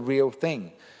 We want the real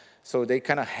thing. So they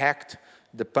kind of hacked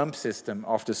the pump system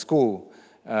of the school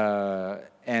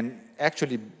and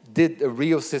actually did a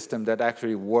real system that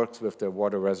actually works with the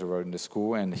water reservoir in the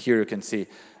school. And here you can see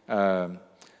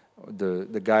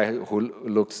the guy who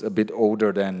looks a bit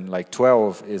older than like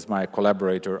 12 is my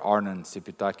collaborator, Arnan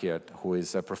Sipitakiat, who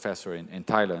is a professor in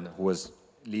Thailand, who was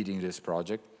leading this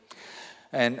project.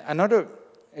 And another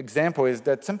example is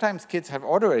that sometimes kids have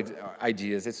other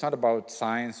ideas. It's not about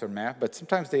science or math, but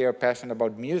sometimes they are passionate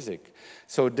about music.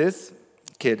 So this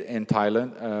kid in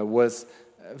Thailand was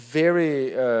very,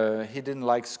 he didn't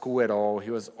like school at all. He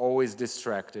was always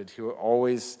distracted. He was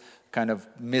always kind of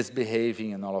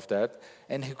misbehaving and all of that.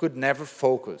 And he could never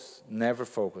focus, never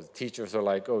focus. Teachers are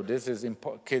like, oh, this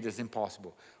kid is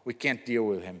impossible. We can't deal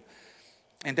with him.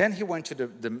 And then he went to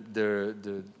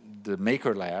the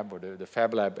Maker Lab, or the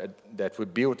Fab Lab that we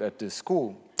built at the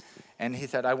school. And he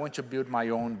said, I want to build my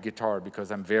own guitar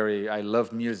because I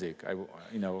love music,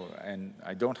 and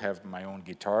I don't have my own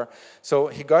guitar. So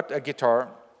he got a guitar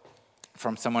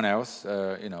from someone else,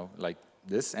 like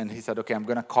this, and he said, okay, I'm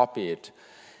going to copy it.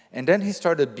 And then he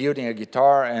started building a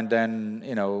guitar, and then,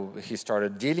 he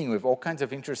started dealing with all kinds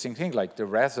of interesting things, like the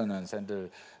resonance and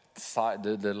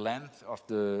the length of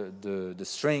the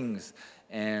strings,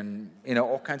 and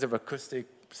all kinds of acoustic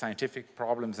scientific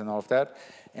problems and all of that.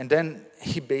 And then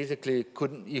he basically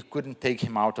couldn't take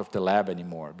him out of the lab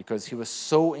anymore because he was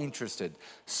so interested,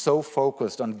 so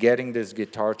focused on getting this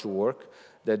guitar to work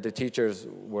that the teachers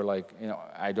were like,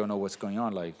 I don't know what's going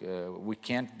on. Like, we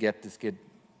can't get this kid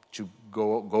to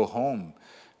go home,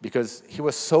 because he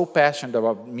was so passionate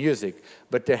about music,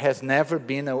 but there has never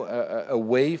been a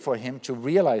way for him to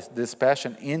realize this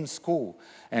passion in school.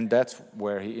 And that's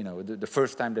where he, the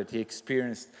first time that he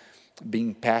experienced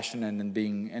being passionate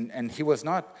and he was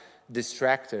not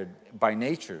distracted by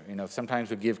nature.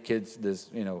 Sometimes we give kids this,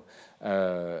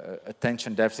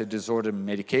 attention deficit disorder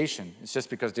medication. It's just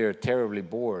because they're terribly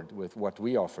bored with what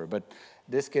we offer. But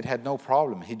this kid had no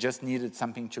problem. He just needed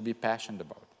something to be passionate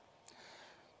about.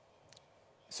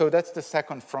 So that's the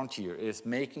second frontier, is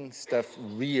making stuff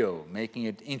real, making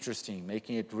it interesting,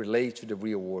 making it relate to the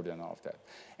real world and all of that.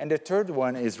 And the third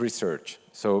one is research.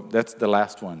 So that's the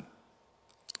last one.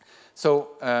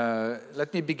 So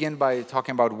let me begin by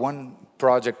talking about one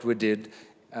project we did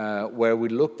where we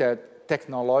looked at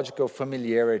technological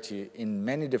familiarity in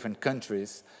many different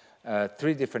countries,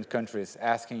 3 different countries,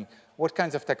 asking what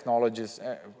kinds of technologies,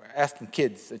 asking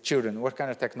kids, children, what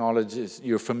kind of technologies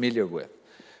you're familiar with.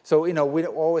 So, we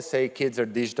always say kids are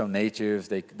digital natives,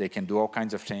 they can do all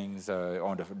kinds of things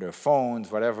on their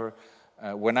phones, whatever.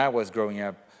 When I was growing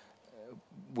up,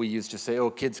 we used to say, oh,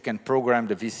 kids can program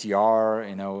the VCR,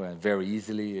 you know, very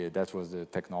easily. That was the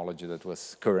technology that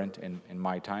was current in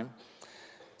my time.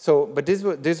 So, but these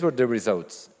were the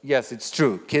results. Yes, it's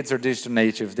true. Kids are digital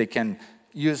natives. They can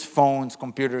use phones,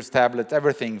 computers, tablets,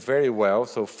 everything very well.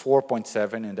 So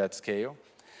 4.7 in that scale.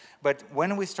 But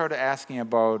when we started asking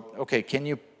about, okay, can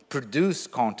you produce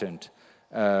content,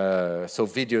 so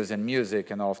videos and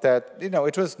music and all of that, you know,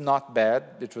 it was not bad.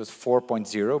 It was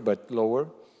 4.0, but lower.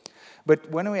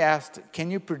 But when we asked, can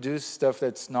you produce stuff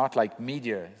that's not like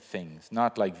media things,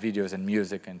 not like videos and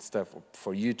music and stuff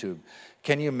for YouTube?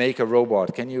 Can you make a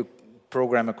robot? Can you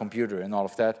program a computer and all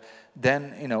of that?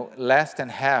 Then, you know, less than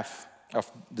half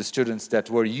of the students that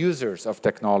were users of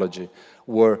technology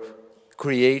were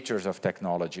creators of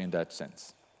technology in that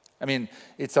sense. I mean,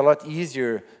 it's a lot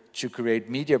easier to create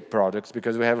media products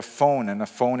because we have a phone, and a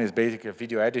phone is basically a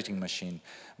video editing machine.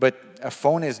 But a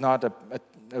phone is not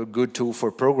a good tool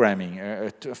for programming.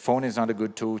 A phone is not a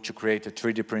good tool to create a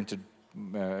 3D printed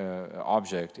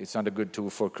object. It's not a good tool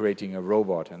for creating a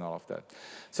robot and all of that.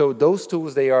 So those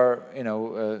tools, they are, you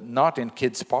know, not in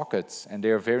kids' pockets, and they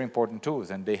are very important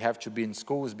tools, and they have to be in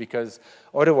schools because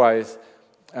otherwise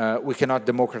we cannot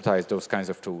democratize those kinds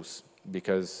of tools.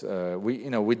 Because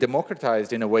we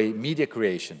democratized in a way media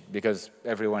creation because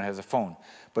everyone has a phone,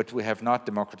 but we have not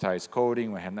democratized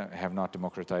coding. We have not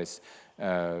democratized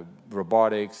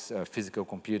robotics, physical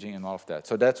computing, and all of that.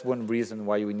 So that's one reason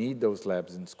why we need those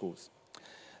labs in schools.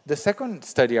 The second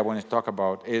study I want to talk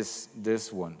about is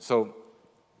this one. So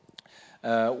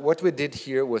what we did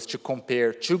here was to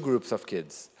compare two groups of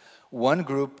kids. One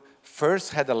group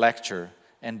first had a lecture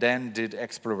and then did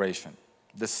exploration.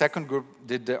 The second group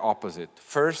did the opposite.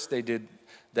 First, they did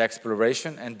the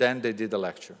exploration, and then they did the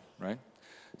lecture, right?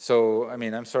 So, I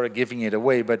mean, I'm sort of giving it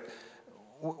away, but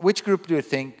which group do you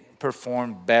think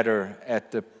performed better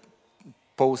at the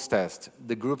post-test?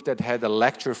 The group that had a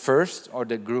lecture first, or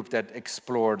the group that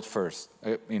explored first?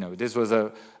 You know, this was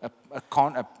a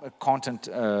content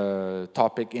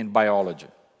topic in biology.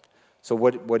 So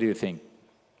what do you think?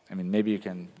 I mean, maybe you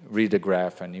can read the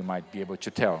graph, and you might be able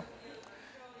to tell.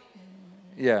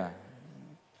 Yeah.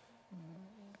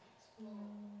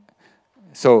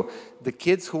 So the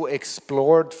kids who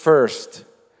explored first,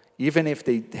 even if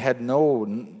they had no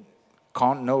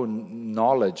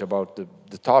knowledge about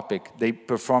the topic, they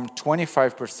performed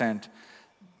 25%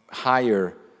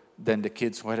 higher than the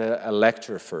kids who had a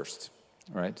lecture first,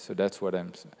 right? So that's what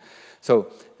I'm saying. So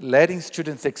letting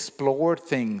students explore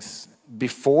things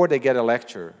before they get a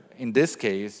lecture, in this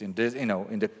case,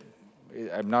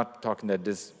 I'm not talking that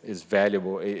this is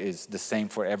valuable, it is the same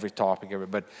for every topic,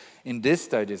 but in these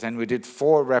studies, and we did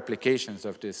 4 replications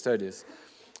of these studies,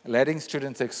 letting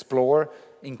students explore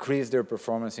increased their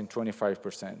performance in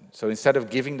 25%. So instead of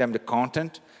giving them the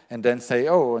content and then say,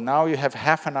 oh, now you have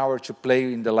half an hour to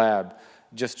play in the lab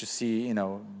just to see, you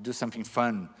know, do something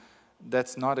fun,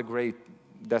 that's not great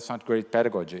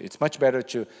pedagogy. It's much better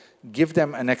to give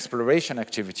them an exploration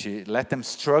activity, let them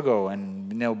struggle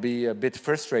and, you know, be a bit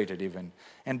frustrated even,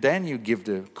 and then you give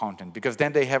the content, because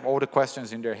then they have all the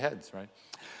questions in their heads, right?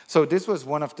 So this was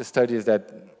one of the studies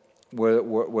that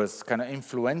was kind of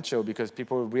influential because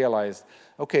people realized,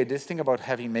 okay, this thing about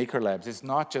having maker labs is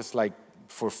not just like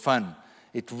for fun.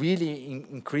 It really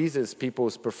increases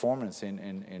people's performance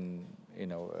in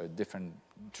different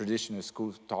traditional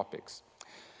school topics.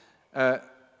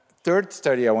 Third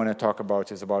study I want to talk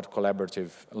about is about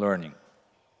collaborative learning.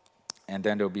 And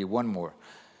then there'll be one more.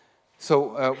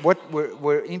 So what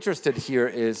we're interested here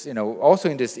is, you know, also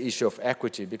in this issue of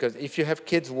equity, because if you have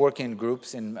kids working in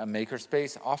groups in a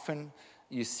makerspace, often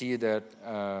you see that,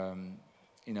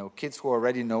 you know, kids who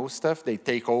already know stuff, they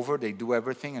take over, they do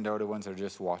everything, and the other ones are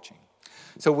just watching.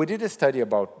 So we did a study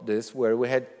about this where we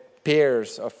had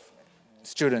pairs of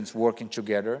students working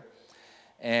together,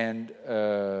 and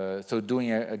so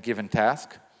doing a given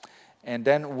task. And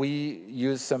then we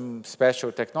used some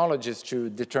special technologies to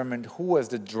determine who was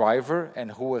the driver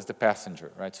and who was the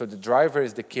passenger, right? So the driver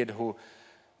is the kid who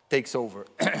takes over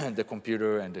the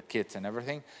computer and the kits and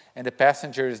everything, and the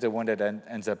passenger is the one that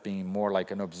ends up being more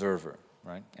like an observer,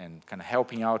 right? And kind of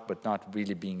helping out, but not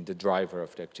really being the driver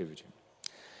of the activity.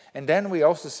 And then we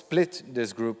also split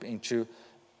this group into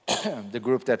the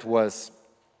group that was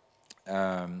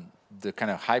the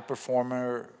kind of high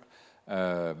performer,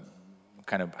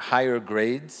 kind of higher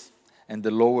grades, and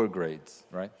the lower grades,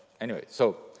 right? Anyway,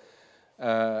 so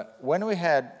when we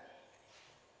had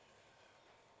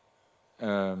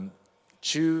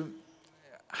 2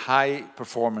 high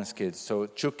performance kids, so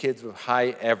 2 kids with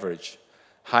high average,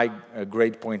 high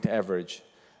grade point average,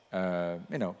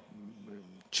 you know,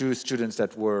 2 students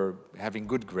that were having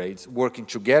good grades, working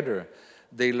together,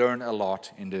 they learn a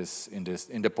lot in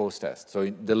the post-test. So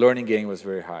the learning gain was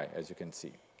very high, as you can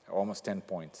see, almost 10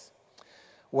 points.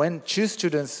 When two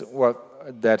students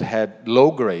that had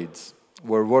low grades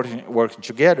were working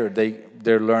together,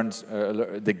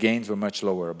 the gains were much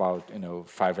lower, about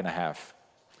 5.5.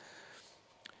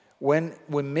 When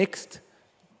we mixed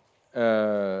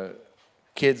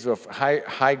kids with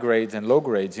high grades and low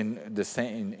grades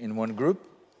in one group,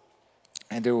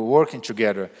 and they were working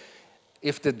together,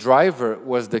 if the driver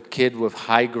was the kid with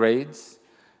high grades,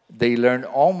 they learned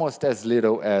almost as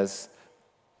little as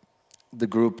the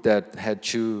group that had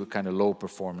two kind of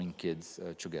low-performing kids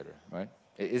together, right?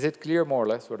 Is it clear, more or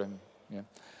less, what I'm? Yeah.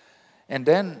 And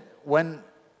then when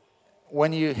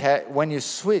you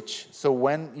switch, so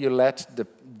when you let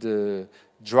the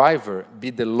driver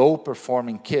be the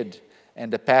low-performing kid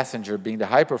and the passenger being the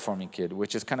high-performing kid,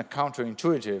 which is kind of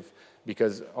counterintuitive,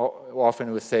 because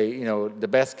often we say, the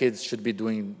best kids should be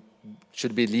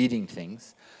leading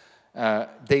things.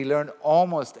 They learn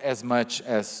almost as much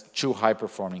as two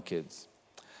high-performing kids.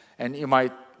 And you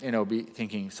might, be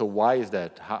thinking, so why is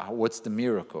that? What's the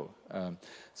miracle?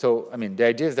 The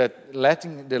idea is that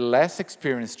letting the less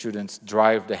experienced students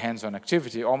drive the hands-on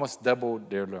activity almost doubled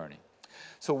their learning.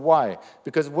 So why?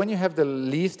 Because when you have the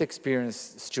least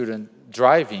experienced student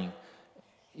driving,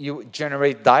 you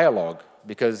generate dialogue,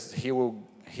 because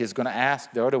he's going to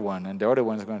ask the other one, and the other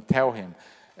one is going to tell him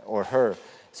or her.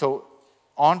 So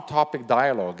on-topic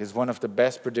dialogue is one of the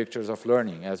best predictors of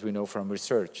learning, as we know from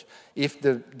research. If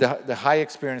the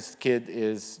high-experienced kid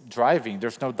is driving,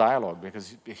 there's no dialogue,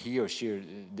 because he or she,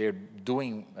 they're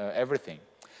doing everything.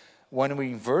 When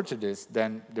we inverted this,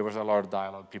 then there was a lot of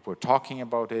dialogue. People were talking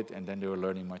about it, and then they were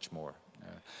learning much more.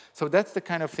 So that's the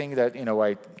kind of thing that,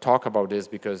 I talk about this,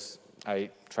 because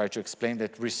I try to explain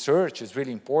that research is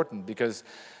really important, because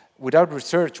without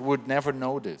research, we would never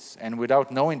know this. And without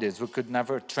knowing this, we could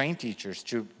never train teachers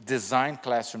to design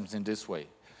classrooms in this way.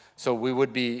 So we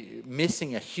would be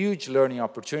missing a huge learning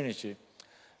opportunity,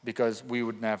 because we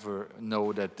would never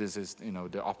know that this is,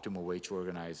 the optimal way to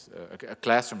organize a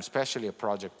classroom, especially a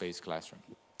project-based classroom.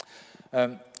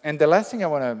 And the last thing I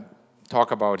want to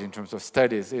talk about in terms of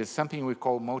studies is something we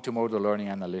call multimodal learning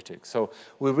analytics. So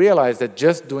we realized that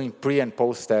just doing pre- and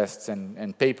post-tests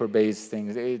and paper-based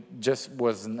things, it just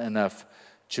wasn't enough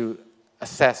to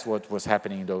assess what was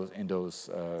happening in those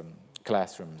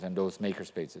classrooms and those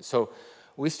makerspaces. So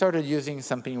we started using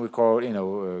something we call,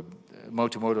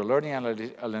 multimodal learning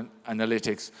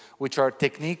analytics, which are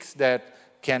techniques that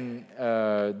can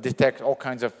detect all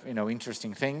kinds of,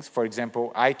 interesting things. For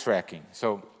example, eye tracking.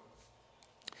 So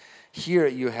here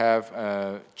you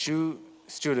have two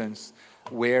students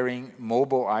wearing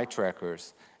mobile eye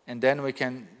trackers, and then we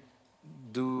can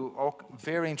do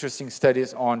very interesting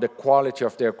studies on the quality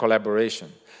of their collaboration.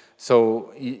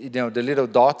 So, the little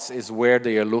dots is where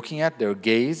they are looking at, their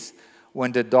gaze.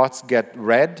 When the dots get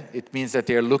red, it means that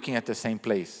they are looking at the same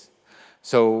place.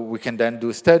 So we can then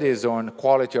do studies on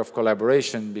quality of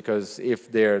collaboration, because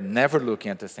if they're never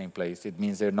looking at the same place, it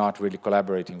means they're not really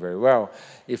collaborating very well.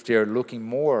 If they're looking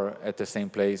more at the same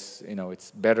place,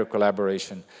 it's better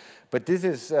collaboration. But this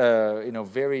is,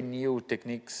 very new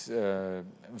techniques,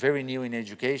 very new in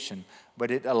education, but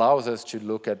it allows us to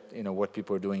look at, what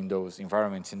people are doing in those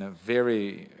environments in a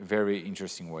very, very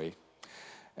interesting way.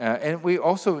 And we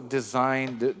also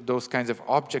designed those kinds of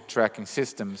object tracking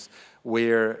systems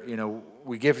where,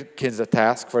 we give kids a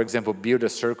task, for example, build a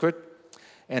circuit,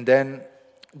 and then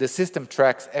the system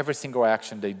tracks every single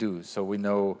action they do. So we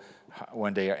know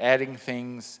when they are adding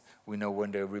things, we know when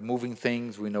they're removing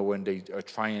things, we know when they are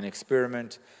trying an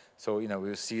experiment. So,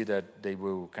 we'll see that they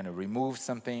will kind of remove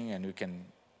something, and we can,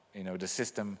 the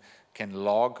system can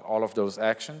log all of those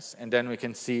actions, and then we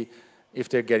can see if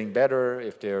they're getting better,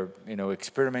 if they're,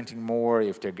 experimenting more,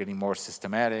 if they're getting more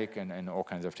systematic, and all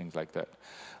kinds of things like that.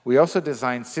 We also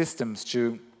designed systems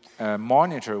to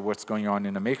monitor what's going on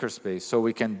in a makerspace, so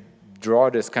we can draw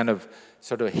this kind of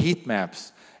sort of heat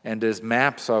maps, and there's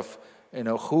maps of,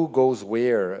 who goes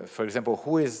where. For example,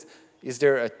 is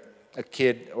there a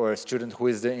kid or a student who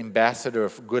is the ambassador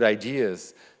of good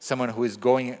ideas, someone who is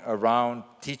going around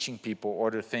teaching people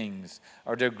other things?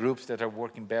 Are there groups that are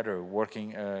working better,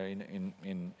 working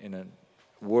in a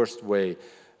worst way?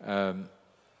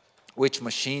 Which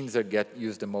machines get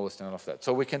used the most, and all of that.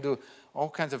 So we can do all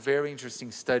kinds of very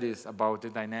interesting studies about the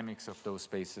dynamics of those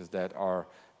spaces that are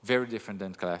very different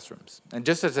than classrooms. And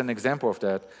just as an example of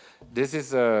that, this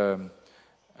is a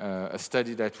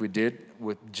study that we did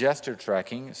with gesture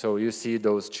tracking. So you see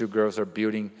those two girls are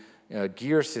building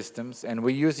gear systems, and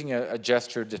we're using a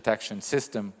gesture detection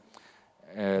system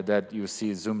that you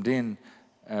see zoomed in,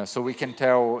 so we can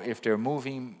tell if they're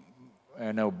moving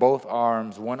both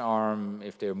arms, one arm,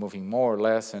 if they're moving more or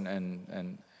less,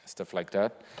 and stuff like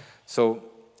that. So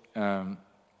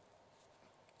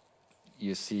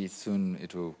you see soon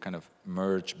it will kind of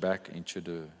merge back into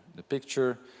the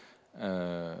picture.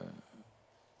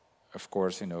 Of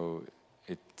course,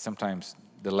 sometimes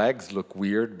the legs look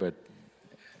weird, but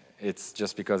it's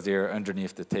just because they're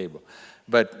underneath the table.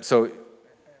 But so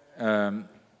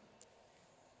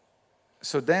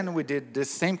then we did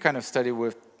this same kind of study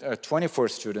with 24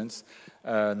 students,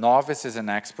 novices and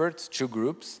experts, 2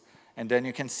 groups. And then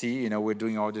you can see, we're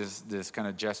doing all this kind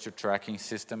of gesture tracking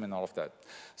system and all of that.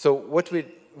 So what we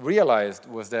realized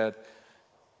was that,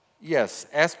 yes,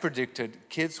 as predicted,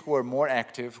 kids who are more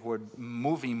active, who are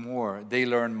moving more, they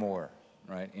learn more,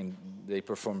 right? And they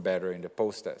perform better in the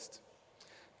post-test.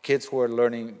 Kids who are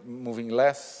moving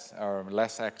less, or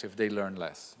less active, they learn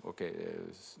less. Okay,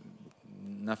 there's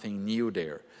nothing new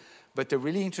there. But the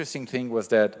really interesting thing was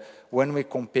that when we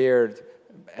compared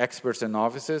experts and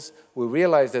novices, we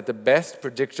realized that the best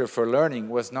predictor for learning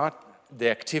was not the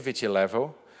activity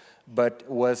level, but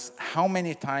was how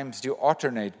many times do you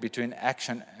alternate between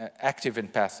active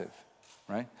and passive,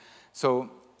 right? So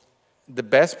the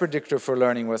best predictor for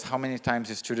learning was how many times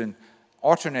the student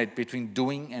alternate between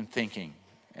doing and thinking.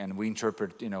 And we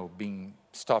interpret, being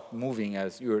stopped moving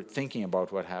as you're thinking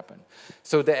about what happened.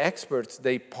 So the experts,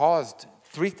 they paused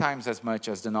 3 times as much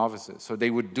as the novices. So they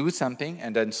would do something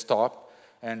and then stop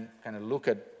and kind of look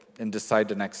at and decide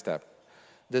the next step.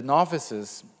 The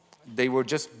novices, they were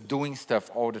just doing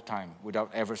stuff all the time without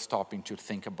ever stopping to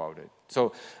think about it.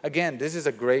 So again, this is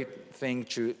a great thing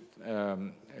to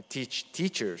teach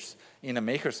teachers in a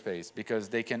makerspace, because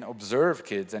they can observe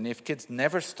kids, and if kids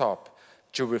never stop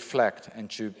to reflect and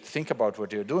to think about what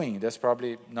they're doing, that's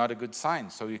probably not a good sign.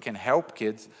 So you can help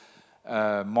kids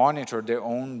monitor their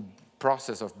own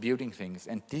process of building things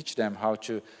and teach them how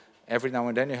to, every now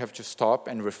and then you have to stop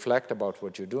and reflect about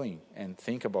what you're doing and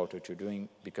think about what you're doing,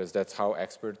 because that's how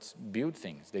experts build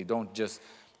things. They don't just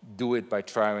do it by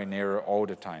trial and error all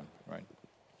the time, right?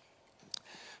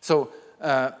 So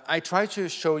I try to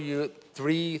show you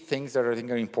 3 things that I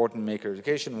think are important in maker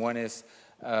education. One is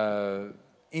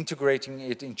integrating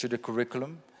it into the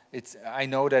curriculum. I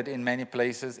know that in many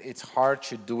places it's hard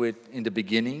to do it in the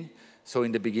beginning. So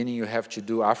in the beginning you have to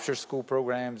do after-school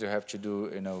programs, you have to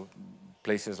do,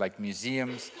 places like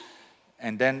museums,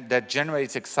 and then that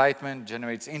generates excitement,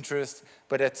 generates interest,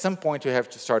 but at some point you have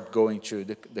to start going to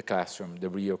the classroom, the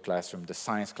real classroom, the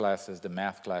science classes, the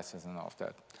math classes, and all of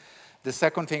that. The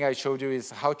second thing I showed you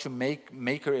is how to make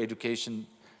maker education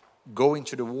go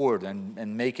into the world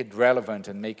and make it relevant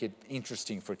and make it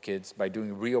interesting for kids by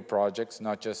doing real projects,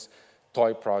 not just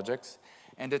toy projects.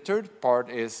 And the third part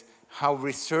is how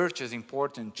research is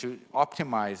important to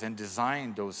optimize and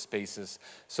design those spaces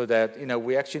so that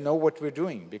we actually know what we're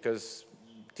doing, because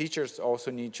teachers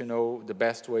also need to know the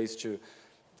best ways to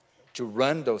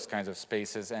run those kinds of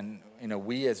spaces, and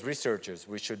we as researchers,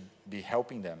 we should be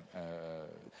helping them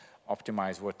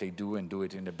optimize what they do and do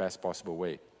it in the best possible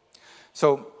way.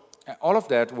 So all of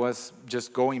that was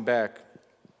just going back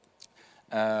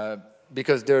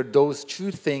because there are those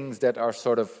 2 things that are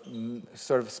sort of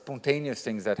spontaneous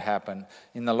things that happen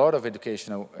in a lot of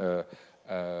educational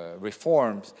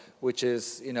reforms, which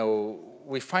is,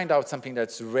 we find out something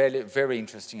that's really very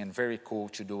interesting and very cool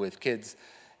to do with kids,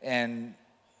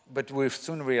 but we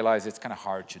soon realize it's kind of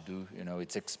hard to do,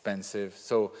 it's expensive.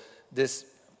 So this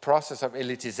process of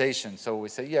elitization, so we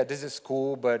say, yeah, this is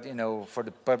cool, but for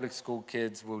the public school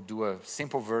kids, we'll do a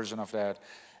simple version of that,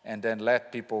 and then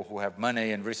let people who have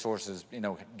money and resources,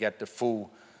 get the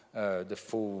full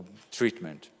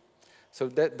treatment. So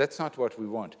that's not what we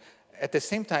want. At the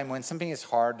same time, when something is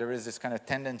hard, there is this kind of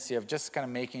tendency of just kind of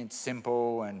making it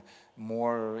simple and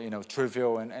more,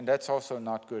 trivial, and that's also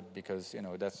not good, because,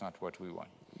 that's not what we want.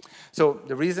 So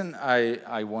the reason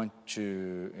I want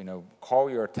to, call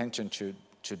your attention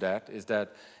to that is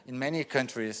that in many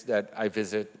countries that I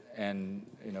visit, and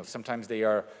sometimes they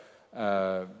are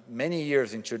many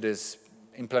years into this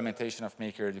implementation of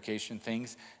maker education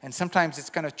things, and sometimes it's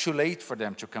kind of too late for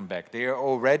them to come back. They are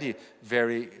already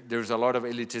there's a lot of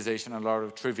elitization, a lot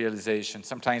of trivialization,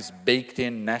 sometimes baked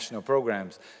in national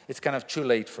programs. It's kind of too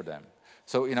late for them.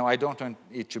 So, I don't want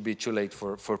it to be too late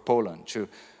for Poland to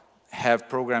have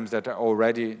programs that are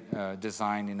already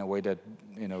designed in a way that,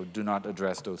 do not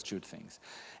address those 2 things.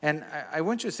 And I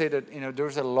want to say that,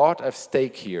 there's a lot at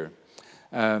stake here,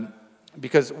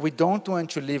 because we don't want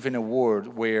to live in a world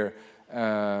where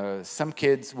some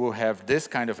kids will have this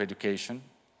kind of education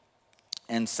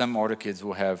and some other kids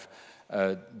will have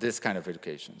this kind of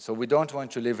education. So we don't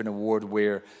want to live in a world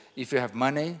where if you have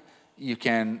money, you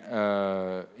can,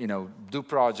 you know, do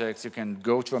projects, you can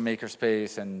go to a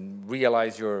makerspace and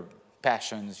realize your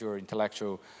passions, your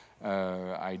intellectual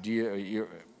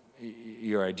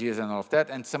your ideas and all of that.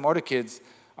 And some other kids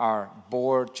are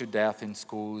bored to death in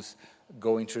schools,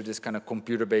 going through this kind of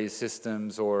computer-based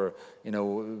systems or, you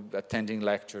know, attending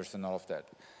lectures and all of that.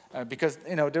 Because,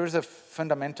 you know, there is a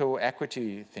fundamental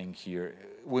equity thing here.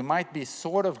 We might be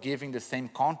sort of giving the same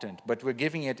content, but we're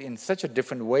giving it in such a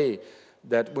different way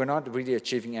that we're not really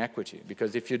achieving equity.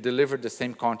 Because if you deliver the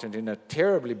same content in a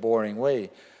terribly boring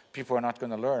way, people are not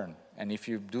going to learn. And if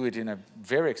you do it in a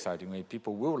very exciting way,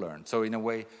 people will learn. So in a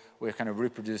way, we're kind of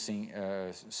reproducing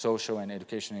social and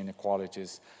educational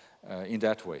inequalities in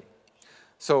that way.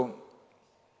 So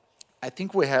I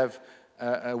think we have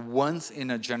a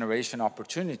once-in-a-generation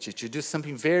opportunity to do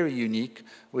something very unique,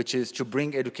 which is to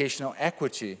bring educational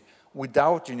equity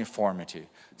without uniformity.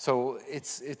 So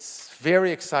it's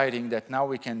very exciting that now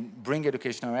we can bring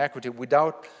educational equity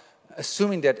without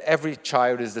assuming that every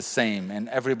child is the same and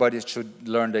everybody should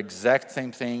learn the exact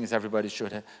same things, everybody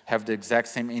should have the exact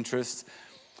same interests.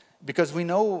 Because we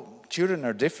know children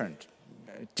are different,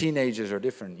 teenagers are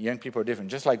different, young people are different,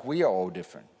 just like we are all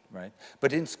different, right?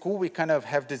 But in school, we kind of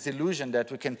have this illusion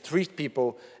that we can treat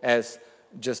people as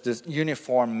just this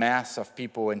uniform mass of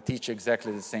people and teach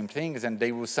exactly the same things, and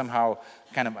they will somehow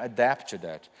kind of adapt to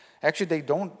that. Actually, they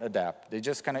don't adapt. They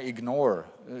just kind of ignore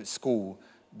school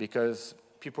because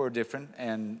people are different,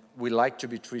 and we like to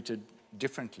be treated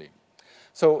differently.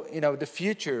 So, you know, the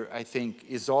future, I think,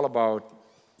 is all about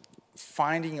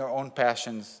finding your own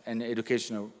passions and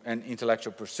educational and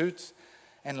intellectual pursuits,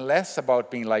 and less about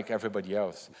being like everybody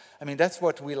else. I mean, that's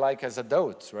what we like as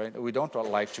adults, right? We don't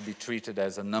like to be treated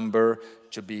as a number,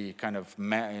 to be kind of,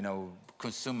 you know,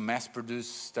 consume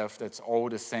mass-produced stuff that's all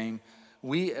the same.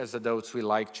 We, as adults, we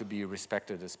like to be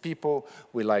respected as people.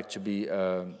 We like to be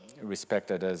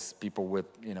respected as people with,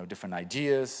 you know, different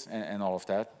ideas and all of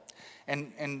that.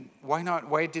 And why not?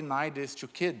 Why deny this to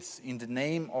kids? In the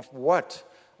name of what?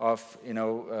 Of, you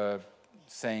know,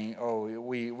 saying, oh,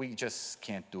 we just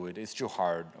can't do it. It's too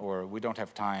hard, or we don't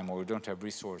have time, or we don't have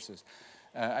resources.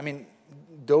 I mean,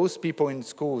 those people in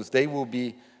schools, they will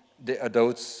be the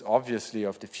adults, obviously,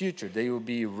 of the future. They will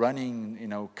be running, you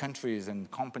know, countries and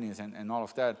companies and all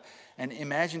of that. And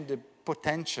imagine the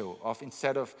potential of,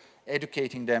 instead of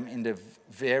educating them in the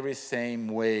very same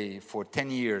way for 10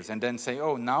 years and then say,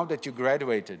 oh, now that you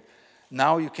graduated,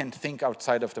 now you can think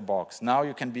outside of the box. Now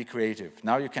you can be creative.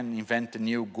 Now you can invent the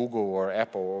new Google or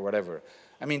Apple or whatever.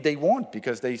 I mean, they won't,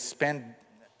 because they spent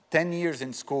 10 years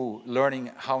in school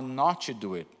learning how not to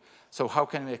do it. So how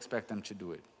can we expect them to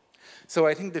do it? So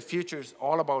I think the future is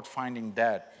all about finding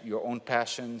that, your own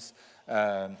passions,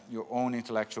 your own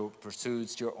intellectual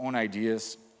pursuits, your own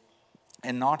ideas,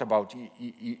 and not about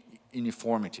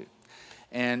uniformity.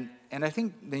 And I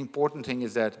think the important thing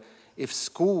is that if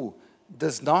school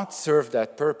does not serve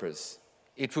that purpose,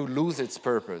 it will lose its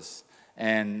purpose,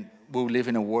 and we'll live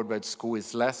in a world where school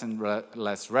is less and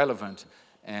less relevant,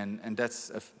 and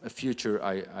that's a future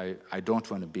I don't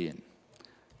want to be in.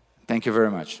 Thank you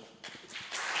very much.